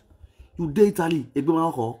abroad. You dey Italy, you be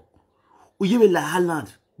like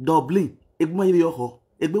Ireland, Dublin, Egma yebe yoko.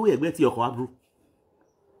 Egbe we egbe ti yoko abro.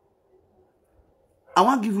 I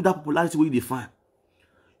want to give you that popularity where you define.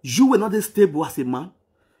 You were not stable as a man.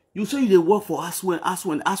 You say you dey work for us when he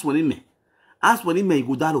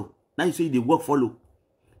go down. Now you say you dey work follow.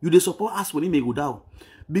 You dey support us when he go down.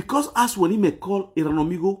 Because us when he may call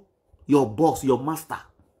Iranomigo your boss, your master,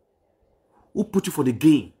 who put you for the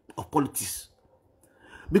game of politics.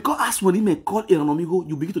 Because as when he may call Iranomigo,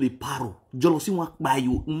 you begin to the paro. Jealousy won't buy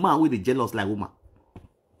you. Man with the jealous like woman.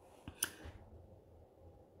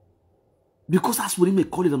 Because as when he may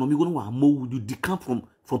call Iranomigo, you decamp from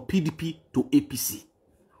PDP to APC.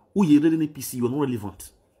 Who you really in APC, you are not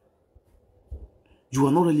relevant. You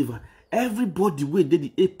are not relevant. Everybody where they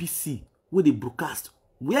the APC, where they broadcast,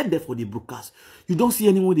 where there for the broadcast. You don't see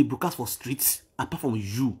anyone they broadcast for streets apart from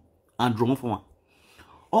you and Drama for one.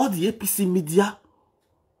 All the APC media,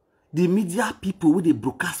 the media people where they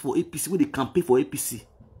broadcast for APC, where they campaign for APC,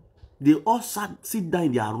 they all sit down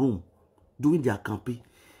in their room doing their campaign.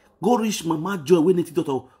 Go reach Mama Joy when they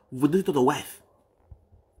daughter wife.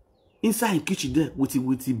 Inside in kitchen there with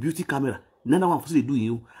the beauty camera. None of one they do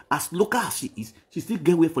you. As local as she is, she still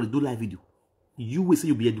get away for the do live video. You will say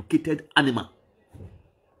you be educated animal.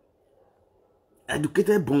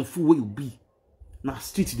 Educated born fool where you be. Now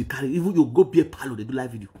street the carry. Even you go be a palo, they do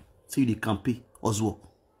live video. So you the campaign as well.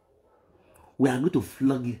 We are going to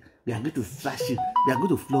flog you. We are going to flash you. We are going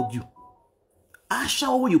to flog you. I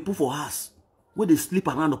shower what you put for us. Where they sleep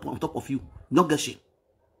around on top of you. Not get shit.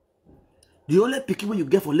 The only picking when you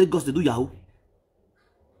get for Lagos, they do Yahoo.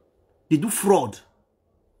 They do fraud.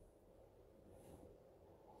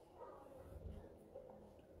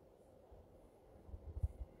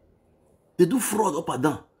 They do fraud up and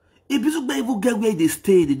down. If you even get where they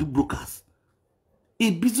stay, they do brokers.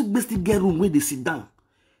 If you still get room where they sit down.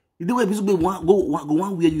 If you go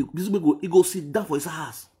one where you go sit down for his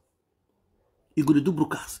house. You go to do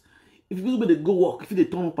brokers. If you they go walk, if they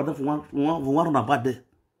turn up and down for one on about there,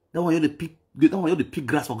 that one you the pick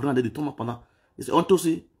grass for ground, they turn up and down. They say, "Onto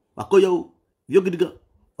say, wakoyo, yogidiga,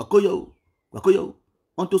 wakoyo,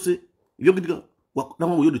 onto say, yogidiga." That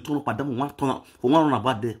one you the turn up and down one turn up for one on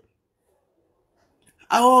about there.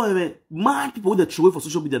 Oh, mad people with the throw for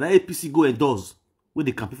social media, that APC go endorse where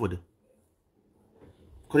they campaign for them.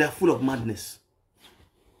 Because they are full of madness.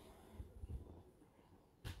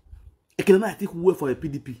 I cannot take away for a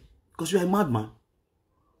PDP because you are a madman.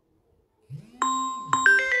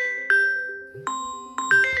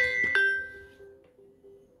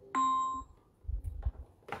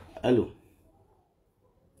 Hello.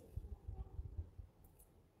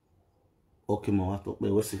 Okay,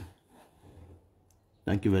 what's it?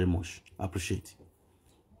 Thank you very much. I appreciate it.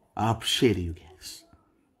 I appreciate you guys.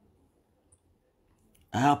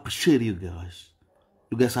 I appreciate you guys.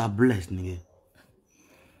 You guys are blessed, nigga.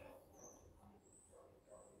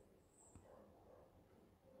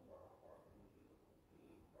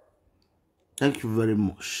 Thank you very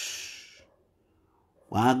much.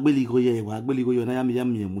 Wagbeli go ye na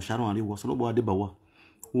yami musharo ari wo so lo bo ade bawa.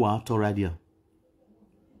 Wa to radio.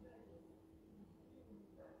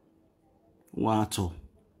 Wa to.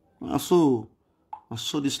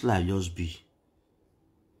 So this life just be.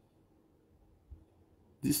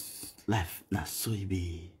 This life na so it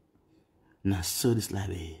be. Na so this life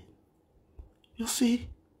be. You see,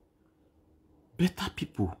 better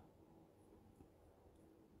people.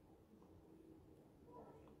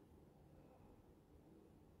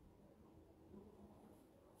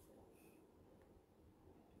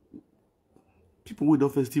 People who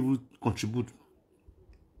don't festival contribute,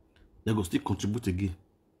 they go still contribute again.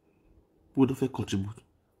 People who don't contribute,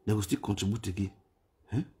 they go still contribute again.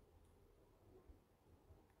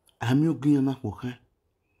 I'm your green na poka.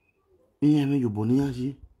 Me am your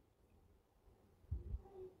boniaji.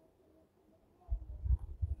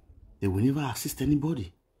 They will never assist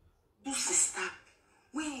anybody. You sister,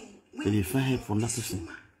 They will find help for that person.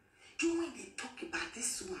 You when they talk about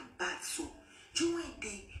this woman bad so. You when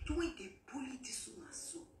they bully this woman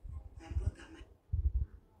so. My brother,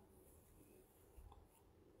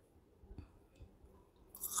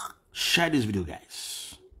 Share this video,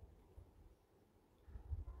 guys.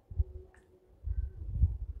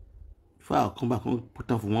 If I come back, I'll put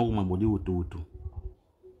down for one woman body woto.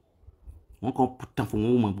 One can put down for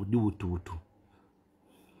one woman body woto.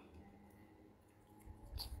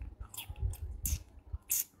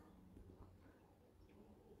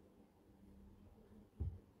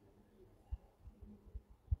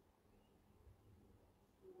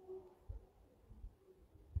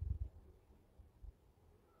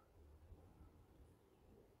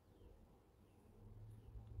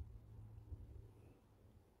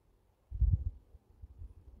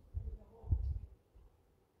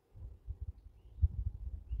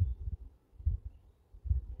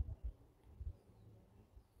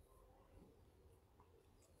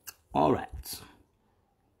 All right.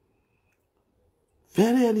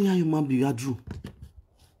 Very anyhow human being are true.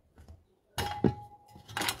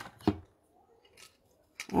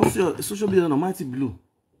 Also, social media no mighty blue.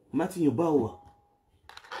 Mighty in your bower.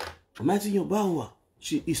 Mighty in your bower.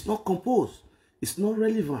 It's not composed. It's not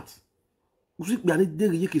relevant. You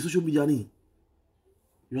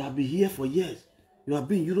have been here for years. You have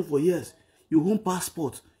been in Europe for years. You own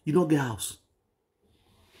passport. You don't get house.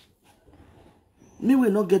 Me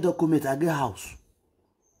will not get document. I get house.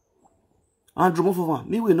 Andrew Mofova,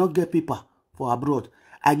 me will not get paper for abroad.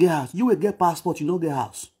 I get house. You will get passport. You don't get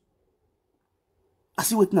house. I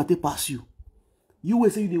see what nothing pass you. You will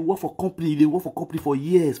say you work for company. They work for company for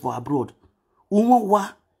years for abroad. Who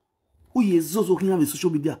is Zozo here with social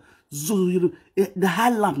media? Zozo, the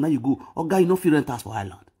Highland now you go. Or guy, you don't feel rent house for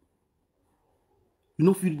Highland. You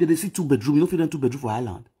don't feel they see 2 bedroom. You don't feel rent 2 bedroom for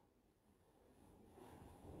Highland.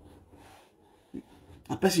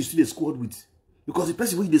 A person you see the squad with. Because the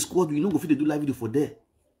person with the squad with, you know go fit they do live video for there.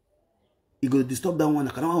 You go disturb that one.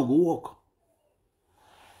 I cannot go work.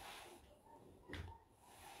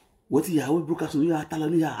 What is your broadcast? You are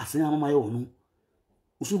telling me I say I'm my own.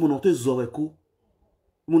 Usu monote zoreko.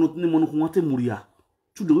 Monote muria.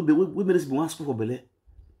 Tu de we merece be one school for belle.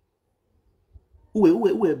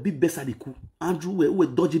 We big beside the coup. Andrew we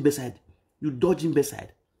dodgy beside. You dodging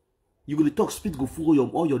beside. You gonna talk spit go full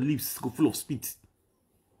all your lips go full of spit.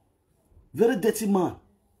 Very dirty man.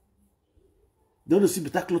 They don't see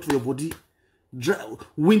better cloth for your body.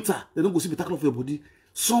 Winter, they don't go see better cloth for your body.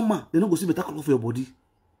 Summer, they don't go see better cloth for your body.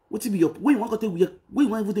 What be your when you want to take when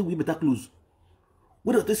you want to take better clothes?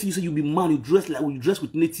 When they see you say you be man, you dress like you dress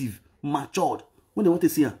with native, matured. When they want to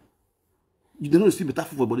see you, you don't see better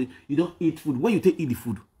food for your body. You don't eat food. When you take eat the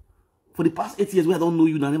food, for the past 8 years, where I don't know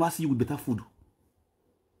you, and I never see you with better food.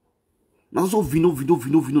 Now so vino.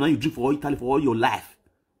 Now you drink for all Italy for all your life.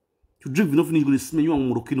 You drink vino, finish, you go to smell you on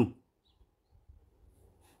Morocco.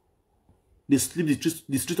 They sleep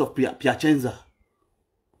the street of Piacenza.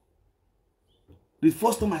 The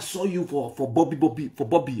first time I saw you for Bobby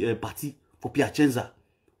party for Piacenza,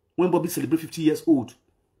 when Bobby celebrated 50 years old,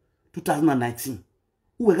 2019.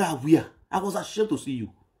 Who were where? I was ashamed to see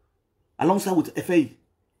you. Alongside with FA.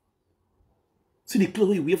 See the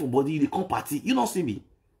clothes you wear for body, the come party. You don't see me.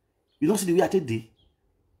 You don't see the way I take day.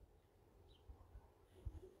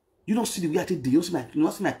 You don't see the way I take day. You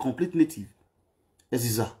don't see my complete native.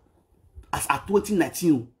 As at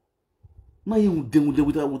 2019. Now you with the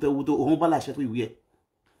humble shirt we wear.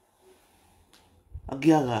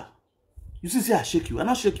 Agiara. You see, I shake you. I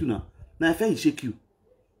not shake you now. Now I feel shake you.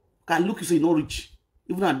 Can look you say you not rich.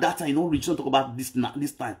 Even at that time you not rich. Don't talk about this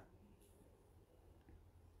time.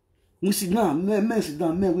 We sit down, men sit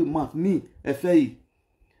down, men with mouth. Me, FA.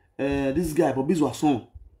 This guy, Bobby's was son.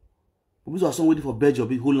 Bobby's was son waiting for bed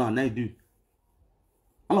job. Hold on, now you do.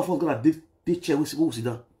 All of us got a chair. We sit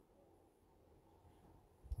down.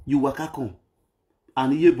 You work at home.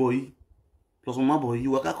 And ye boy, plus my boy, you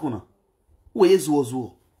work at home. Who is was?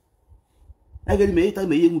 I get me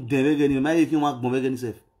time. You never get me. If you want bomb again,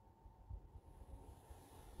 self.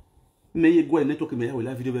 May you go and network me. I will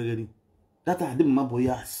have video again. That I did my boy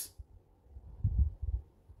ass.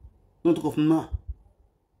 Don't talk of now.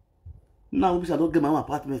 Now I don't get my own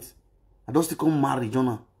apartment. I don't still come marry,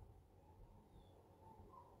 Jonah.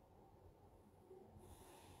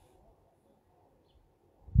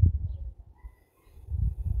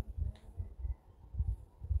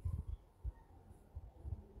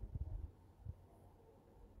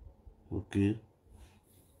 Okay.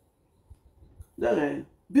 Then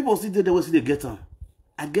people see they will see they get on.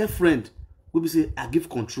 I get friend. We be say I give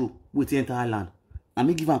control with the entire land. I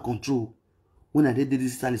may give her control when I did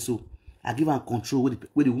this Italy so. I give her control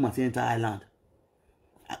with the woman enter island.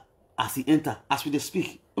 As he enter, as we they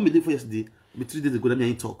speak, when we did for yesterday, be 3 days ago, let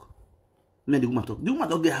me talk. Let the woman talk. The woman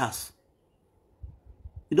don't get house.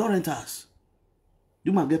 You don't rent house.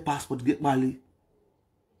 The woman get passport, get Mali.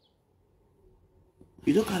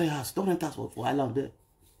 You don't carry house, don't rent house for island there.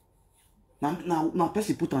 Now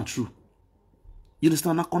person put on true. You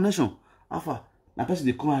understand? Now connection. Alpha, now person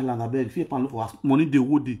they come island, I beg, if you pay look for us, money they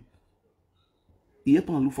would they. You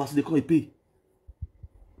pay look for us, they come and pay.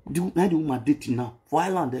 Now the woman dating now for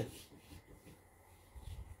island there.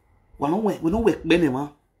 We don't work man.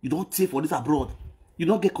 You don't take for this abroad. You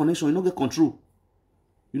don't get connection, you don't get control.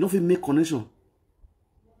 You don't feel make connection.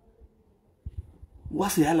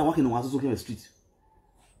 What's the island working on the street?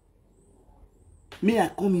 Me, I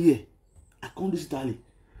come here. I come this Italy.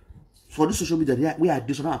 For this social media, where I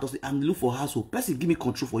do something, I'm look for household. Person give me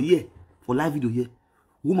control for here, for live video here.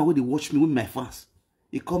 Woman where they watch me with my fans.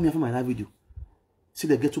 They come here for my live video. See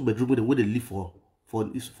they get 2 bedroom where they live for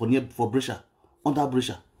for Brescia, under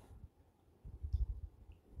Brescia.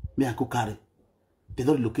 Me I go carry. They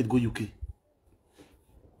don't relocate, go UK.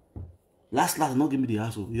 Last, not give me the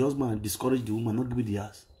house. The husband discouraged the woman, not give me the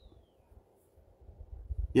house.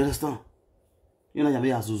 You understand? You know,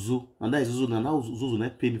 you have Zuzu, and that is Zuzu, and now Zuzu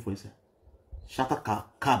not pay me for it. Shatter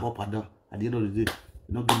cab up and down. At the end of the day,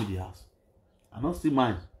 they not give me the house. I don't see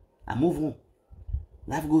mine. I move on.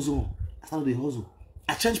 Life goes on. I start the hustle.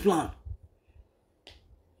 I change plan.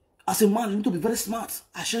 As a man, you need to be very smart.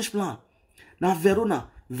 I change plan. Now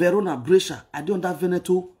Verona, Brescia, I do under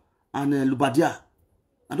Veneto and Lombardia.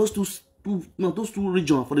 And those two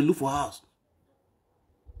regions for the look for house.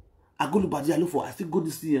 I go Lombardia, I still go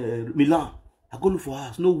to see Milan. I go look for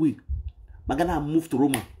house. No way. My Ghana move to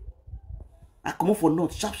Roma. I come up for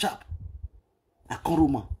North, sharp. I come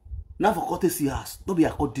Roma. Now for courtesy house. Don't be I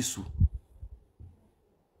call this one.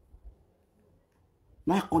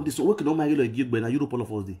 Now I come this one. We can not marry like gig, but now Europe all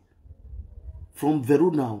of us day. From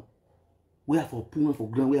Verona, we have for pool, for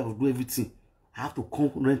ground, we have to do everything. I have to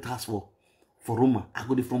come rent house for Roma. I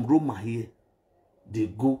go from Roma here. They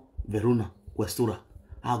go Verona, Questura.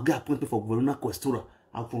 I'll get appointment for Verona, Questura.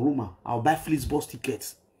 I'm from Roma. I'll buy Fleet's bus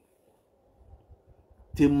tickets.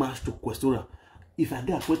 Take march to Questura. If I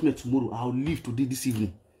get appointment tomorrow, I'll leave today this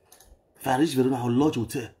evening. If I reach Verona, I'll lodge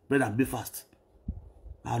hotel, bread and breakfast.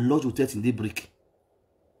 I'll lodge hotel in daybreak.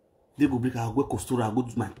 They go break, I'll go Questura, I'll go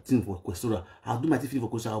do my thing for Questura. I'll do my thing for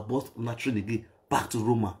Questura, I'll bust on that train again, back to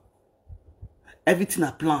Roma. Everything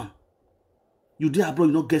I plan. You there abroad,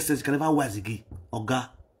 you don't get sense, you can never wise again. Oga.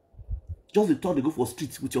 Just the thought they go for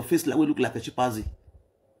streets with your face like we look like a chimpanzee.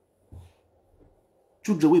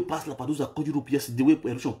 Children way pass like those called Europe yesterday, the way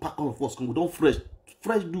pollution pack all of us come, we don't fresh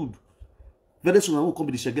dude. Very soon I will come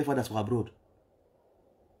be the Shege fathers for abroad.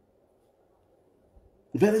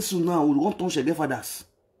 Very soon now we won't turn Shege fathers.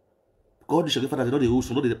 God the Shege fathers, they know the rules,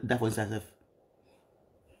 so they die for inside self.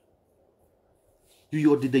 You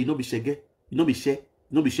your day, you know be Shege, you know be She, you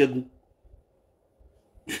know be Shegu.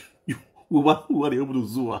 Who are the able to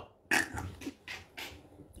Zua?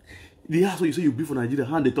 The house where you say you be for Nigeria,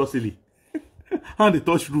 hand the touch ceiling. Hand the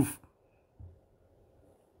touch roof.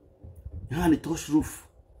 Hand the touch roof.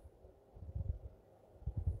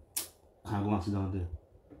 Can't go and sit down there.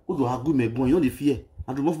 What do I go make one? You know the fear.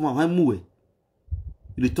 I don't know from my move.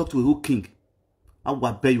 You talk to a whole king. I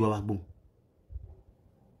will bear you a bone.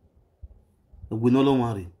 We no longer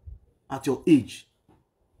marry. At your age.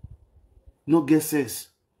 No get sense.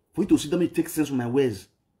 For you to see them, it takes sense from my words.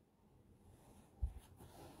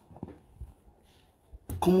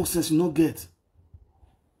 Common sense you not get.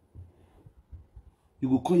 You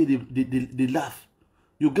go come here, they laugh.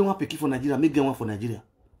 You get one picky for Nigeria, make get one for Nigeria.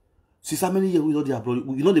 Since how many years we know they abroad,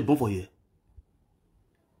 you know they born for here.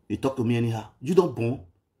 They talk to me anyhow. You don't born.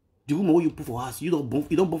 The woman where you put for us, you don't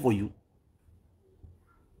born for you.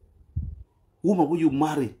 Woman where you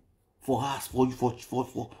marry for us, for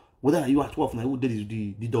whether you are 12 now, who did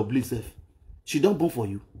the doubling self. She don't born for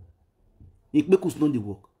you. It make us not the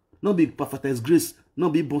work. Not be perfect grace,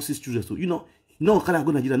 not be born 6 children. So you know, can I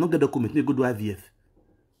go Nigeria, not get document, go do IVF.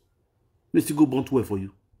 May still go born 12 for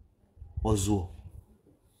you. Also,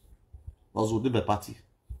 they by party.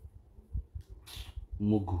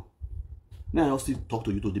 Mogo. Now I also talk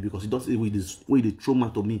to you today because it does say with the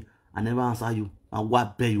trauma to me. I never answer you. And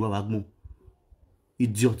what bear you have more.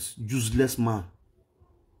 Idiot, useless man.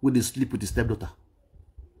 With the sleep with his stepdaughter.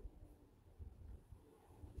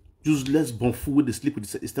 Useless bonfou with the sleep with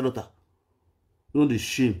his stepdaughter. You know the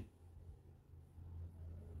shame.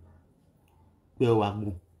 Where we are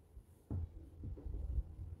going.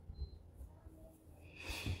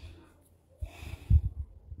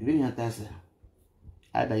 Even your time,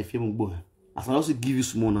 I die if you go. As I also give you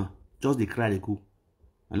small now, just they cry they go.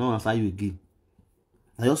 I don't answer you again.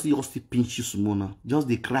 I also pinch you small now, just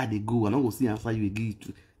they cry they go. I don't go see answer you again.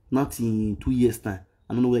 Not in 2 years time.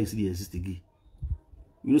 I don't know where you see they exist again.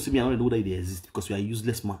 You know, see me, I don't know that they exist because you are a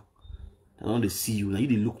useless man. I don't see you now. You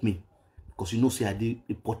they look me because you know say I did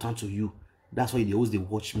important to you. That's why they always they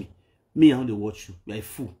watch me. Me, I don't they watch you. You are a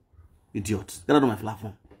fool, idiot. That's not my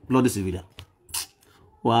platform. Blood this video.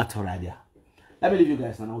 What alright there? Let me leave you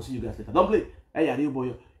guys and I will see you guys later. Don't play. Hey,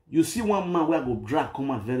 boy. You see one man where I go drag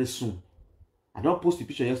come out very soon. I don't post the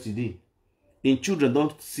picture yesterday. In children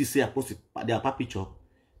don't see I post their picture.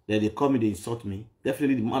 Then they call me, they insult me.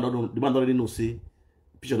 Definitely the man don't already know say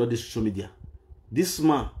picture don't social media. This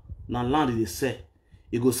man now land they sell.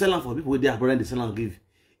 He go sell land for people with their brother they sell land give.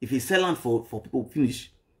 If he sell land for people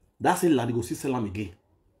finish, that's it land he go see sell land again.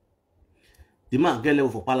 The man get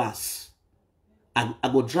level for palace. I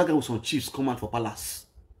go drag out with some chiefs come out for palace.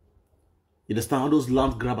 You understand all those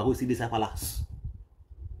land grabbers who see this palace.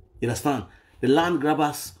 You understand? The land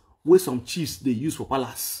grabbers where some chiefs they use for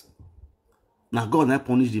palace. Now God now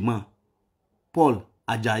punish the man. Paul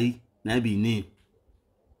Ajayi, now be name.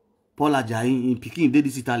 Paul Ajayi in Peking did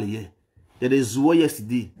this Italy here. There is war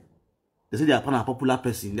yesterday. They say they are upon a popular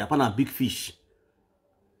person. They are upon a big fish.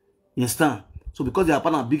 You understand? So because they are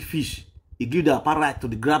upon a big fish, it gives the upper right to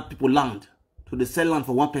the grab people land. So they sell land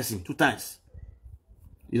for one person 2 times.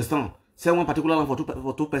 You understand? Sell one particular land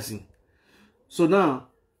for two person. So now,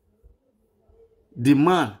 the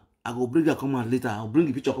man, I go bring a comment later. I'll bring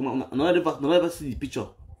the picture. Never see the picture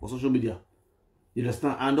for social media. You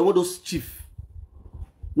understand? And all those chiefs,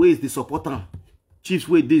 where is the supporter? Chiefs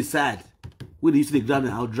where they side, where they used to the ground,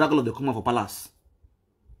 I'll drag all of the come for palace.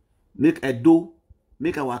 Make a dough,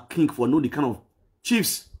 make our king for know the kind of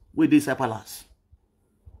chiefs where they side palace.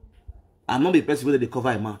 I'm not the person where they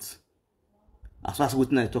cover a mouth. As far as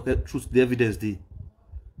waiting, I talk truth, the evidence day.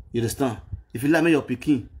 You understand? If you like me, your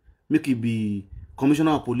picking, make it be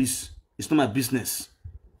commissioner of police. It's not my business.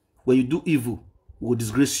 When you do evil, we will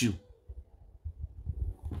disgrace you.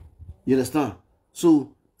 You understand?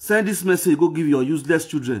 So send this message. Go give your useless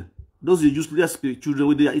children. Those useless children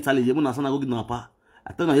with their Italy. You want to go get no pa.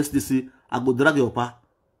 I tell you yesterday, say I go drag your pa.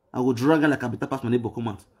 I go drag like a better pass my neighbor come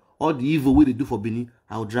out. All the evil way they do for Benin,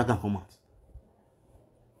 I will drag and come out.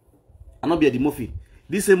 I not be Eddie Murphy.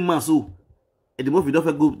 This same man so Eddie Murphy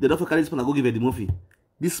don't go. They don't carry this person go give Eddie Murphy.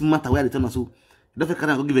 This matter where they tell me so. They don't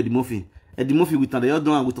carry and go give Eddie Murphy. Eddie Murphy with the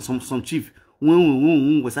other one with some chief.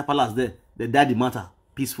 We say palace there. They died the matter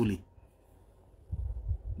peacefully.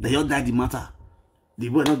 They all died the matter. The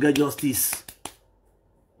boy not get justice.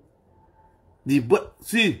 The boy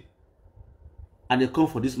see, and they come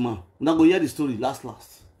for this man. Now go hear the story last.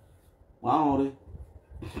 Wow,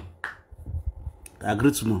 I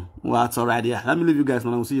agree to know. Well, that's alright. Yeah, let me leave you guys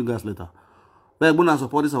now. I will see you guys later. But when I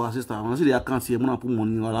support this our sister, when I see the account here, I'm gonna put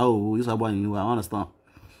money or oh, you about you. I understand.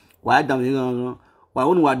 Why down here? Why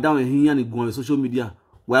when we are down here and go on social media?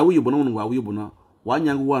 Why we you born? Why we you born? Why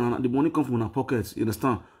young one? The money come from our pockets. You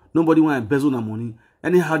understand? Nobody want to embezzle the money.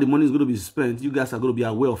 Anyhow, the money is going to be spent. You guys are going to be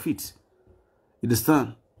aware of it. You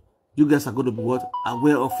understand? You guys are going to be what?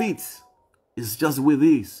 Aware of it. It's just the way it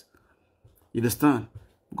is. You understand?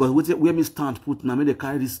 Because where me stand put now, may they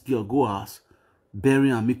carry this girl go us, bury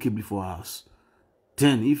and make it before us.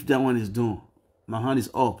 Then if that one is done, my hand is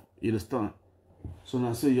up. You understand? So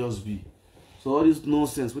now say yours be. So all this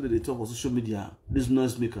nonsense whether they talk on social media, this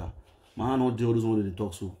noise maker, my hand not do all this one that they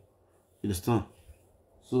talk so. You understand?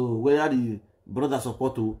 So where the brother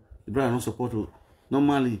support to, the brother not support to.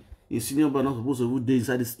 Normally, a senior brother not supposed to do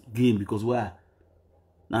inside this game because why?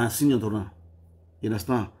 Now senior to run. You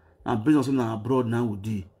understand? Now based on something abroad now would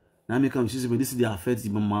do. Now make them see this is the affect the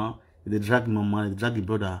mama, they drag mama, they drag the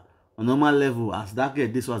brother. On normal level, as that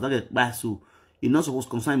get this, as that get back so, you're not supposed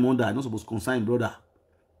to consign mother, you're not supposed to consign brother.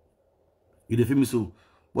 You feel me so?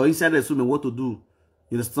 But inside the women, what to do?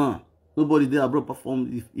 You understand? Nobody there abroad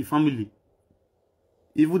perform the family.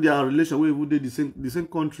 Even their relation, where even they the same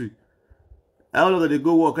country. All of them they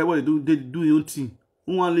go work, everybody they do your own thing.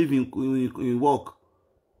 Who want to live in work?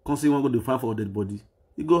 Can't say you want to go to find for a dead body.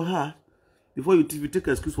 You go hard. Before you take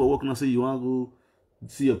an excuse for work and say you want to go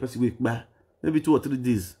see your person week back. Maybe 2 or 3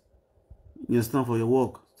 days. You understand for your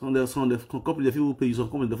work. Some company they will pay you, some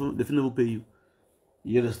company they never pay you.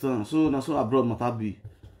 You understand? So now so abroad must be.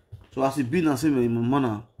 So as it be now say in my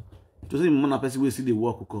manner, to say my manner person will see the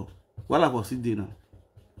work occur. While I was sit there now.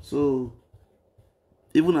 So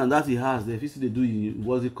even at that he has the if they do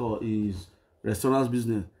what's it called is restaurants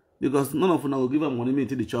business. Because none of them will give them money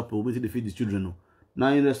to the chop or to the feed the children. No. Now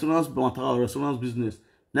in restaurants business,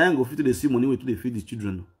 now you go fit to the see money to the feed the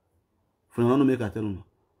children. No. For now no make a tell them.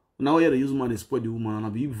 Now here they use money to spoil the woman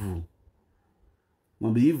and be evil.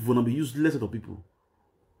 Not be evil, not be useless to people.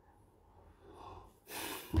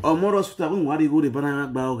 Or more hospital when why go the banana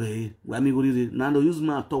bag okay. Why me go there? Now they use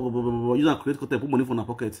my talk use and create content put money for my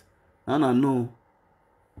pocket. Now I know.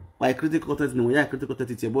 Why create content no why create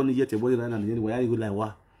content it's your body yet your body right and why you go like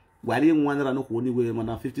what? Why didn't want to know only way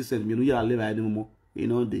man 50 cents me no ya live I no you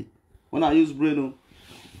know day. When I use brain no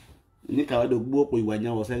ni ka do gbo po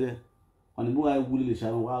iwanya wo sele. On the boy will the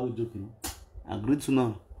shadow while joking. I agree to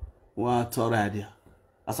now. What all idea.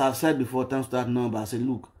 As I've said before, time start now, but I said,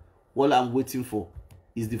 look, what I'm waiting for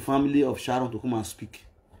is the family of Sharon to come and speak.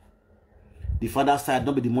 The father side,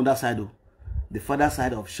 not be the mother side, though. The father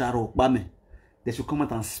side of Sharon, Bame, they should come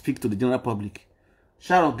out and speak to the general public.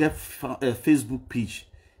 Sharon get a Facebook page.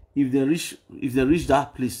 If they reach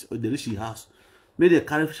that place, or they reach the house, maybe they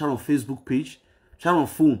carry Sharon Facebook page, Sharon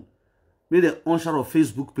phone. Maybe they on Sharon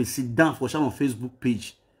Facebook page, sit down for Sharon Facebook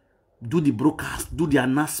page, do the broadcast, do the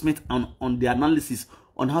announcement on the analysis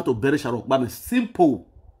on how to bury Sharon Okpame. Simple.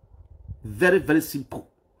 Very, very simple.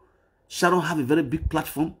 Sharon have a very big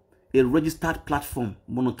platform, a registered platform,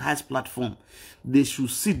 monetized platform. They should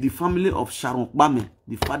see the family of Sharon Okpame,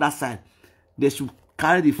 the father side. They should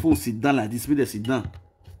carry the phone, sit down like this, when they sit down.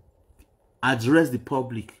 Address the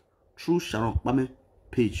public through Sharon Okpame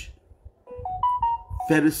page.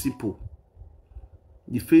 Very simple.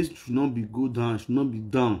 The face should not be go down, should not be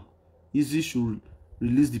down. Easy should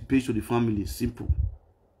release the page to the family. Simple.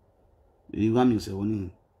 You want me to say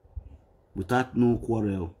one without no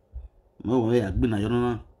quarrel. No way I've been a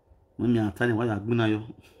yona. When I'm telling why I've been a yo.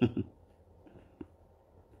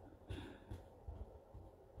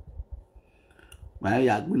 Why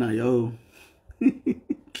I've been a yo.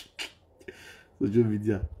 Social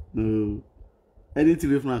media. No. Anything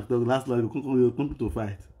we from talk last live we come to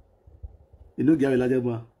fight. You know get a larger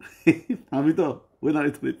man. Amito, when I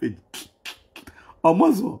return the page.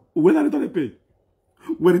 Almost when I return the page.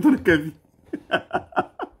 When I return the Kevin.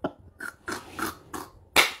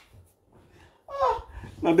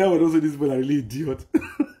 Now that was also this boy really idiot.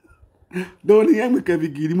 Don't hear me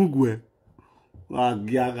Kevin Giri Mugwe.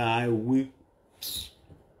 I will.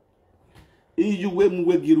 You wear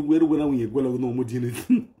Mugwe Giri when we go no more dinner.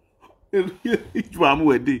 You are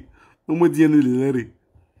more day. No more dinner.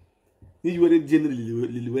 You were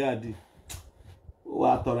generally where I did.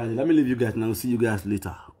 Let me leave you guys now. See you guys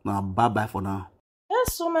later. Now, bye for now.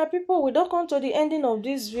 Yes, so my people, we don't come to the ending of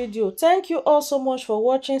this video. Thank you all so much for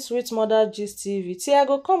watching Sweet Mother Gist TV. Till I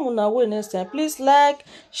go come on our way next time. Please like,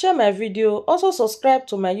 share my video. Also subscribe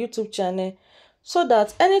to my YouTube channel so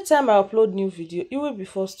that anytime I upload new video, you will be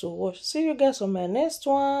first to watch. See you guys on my next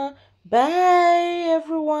one. Bye,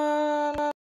 everyone.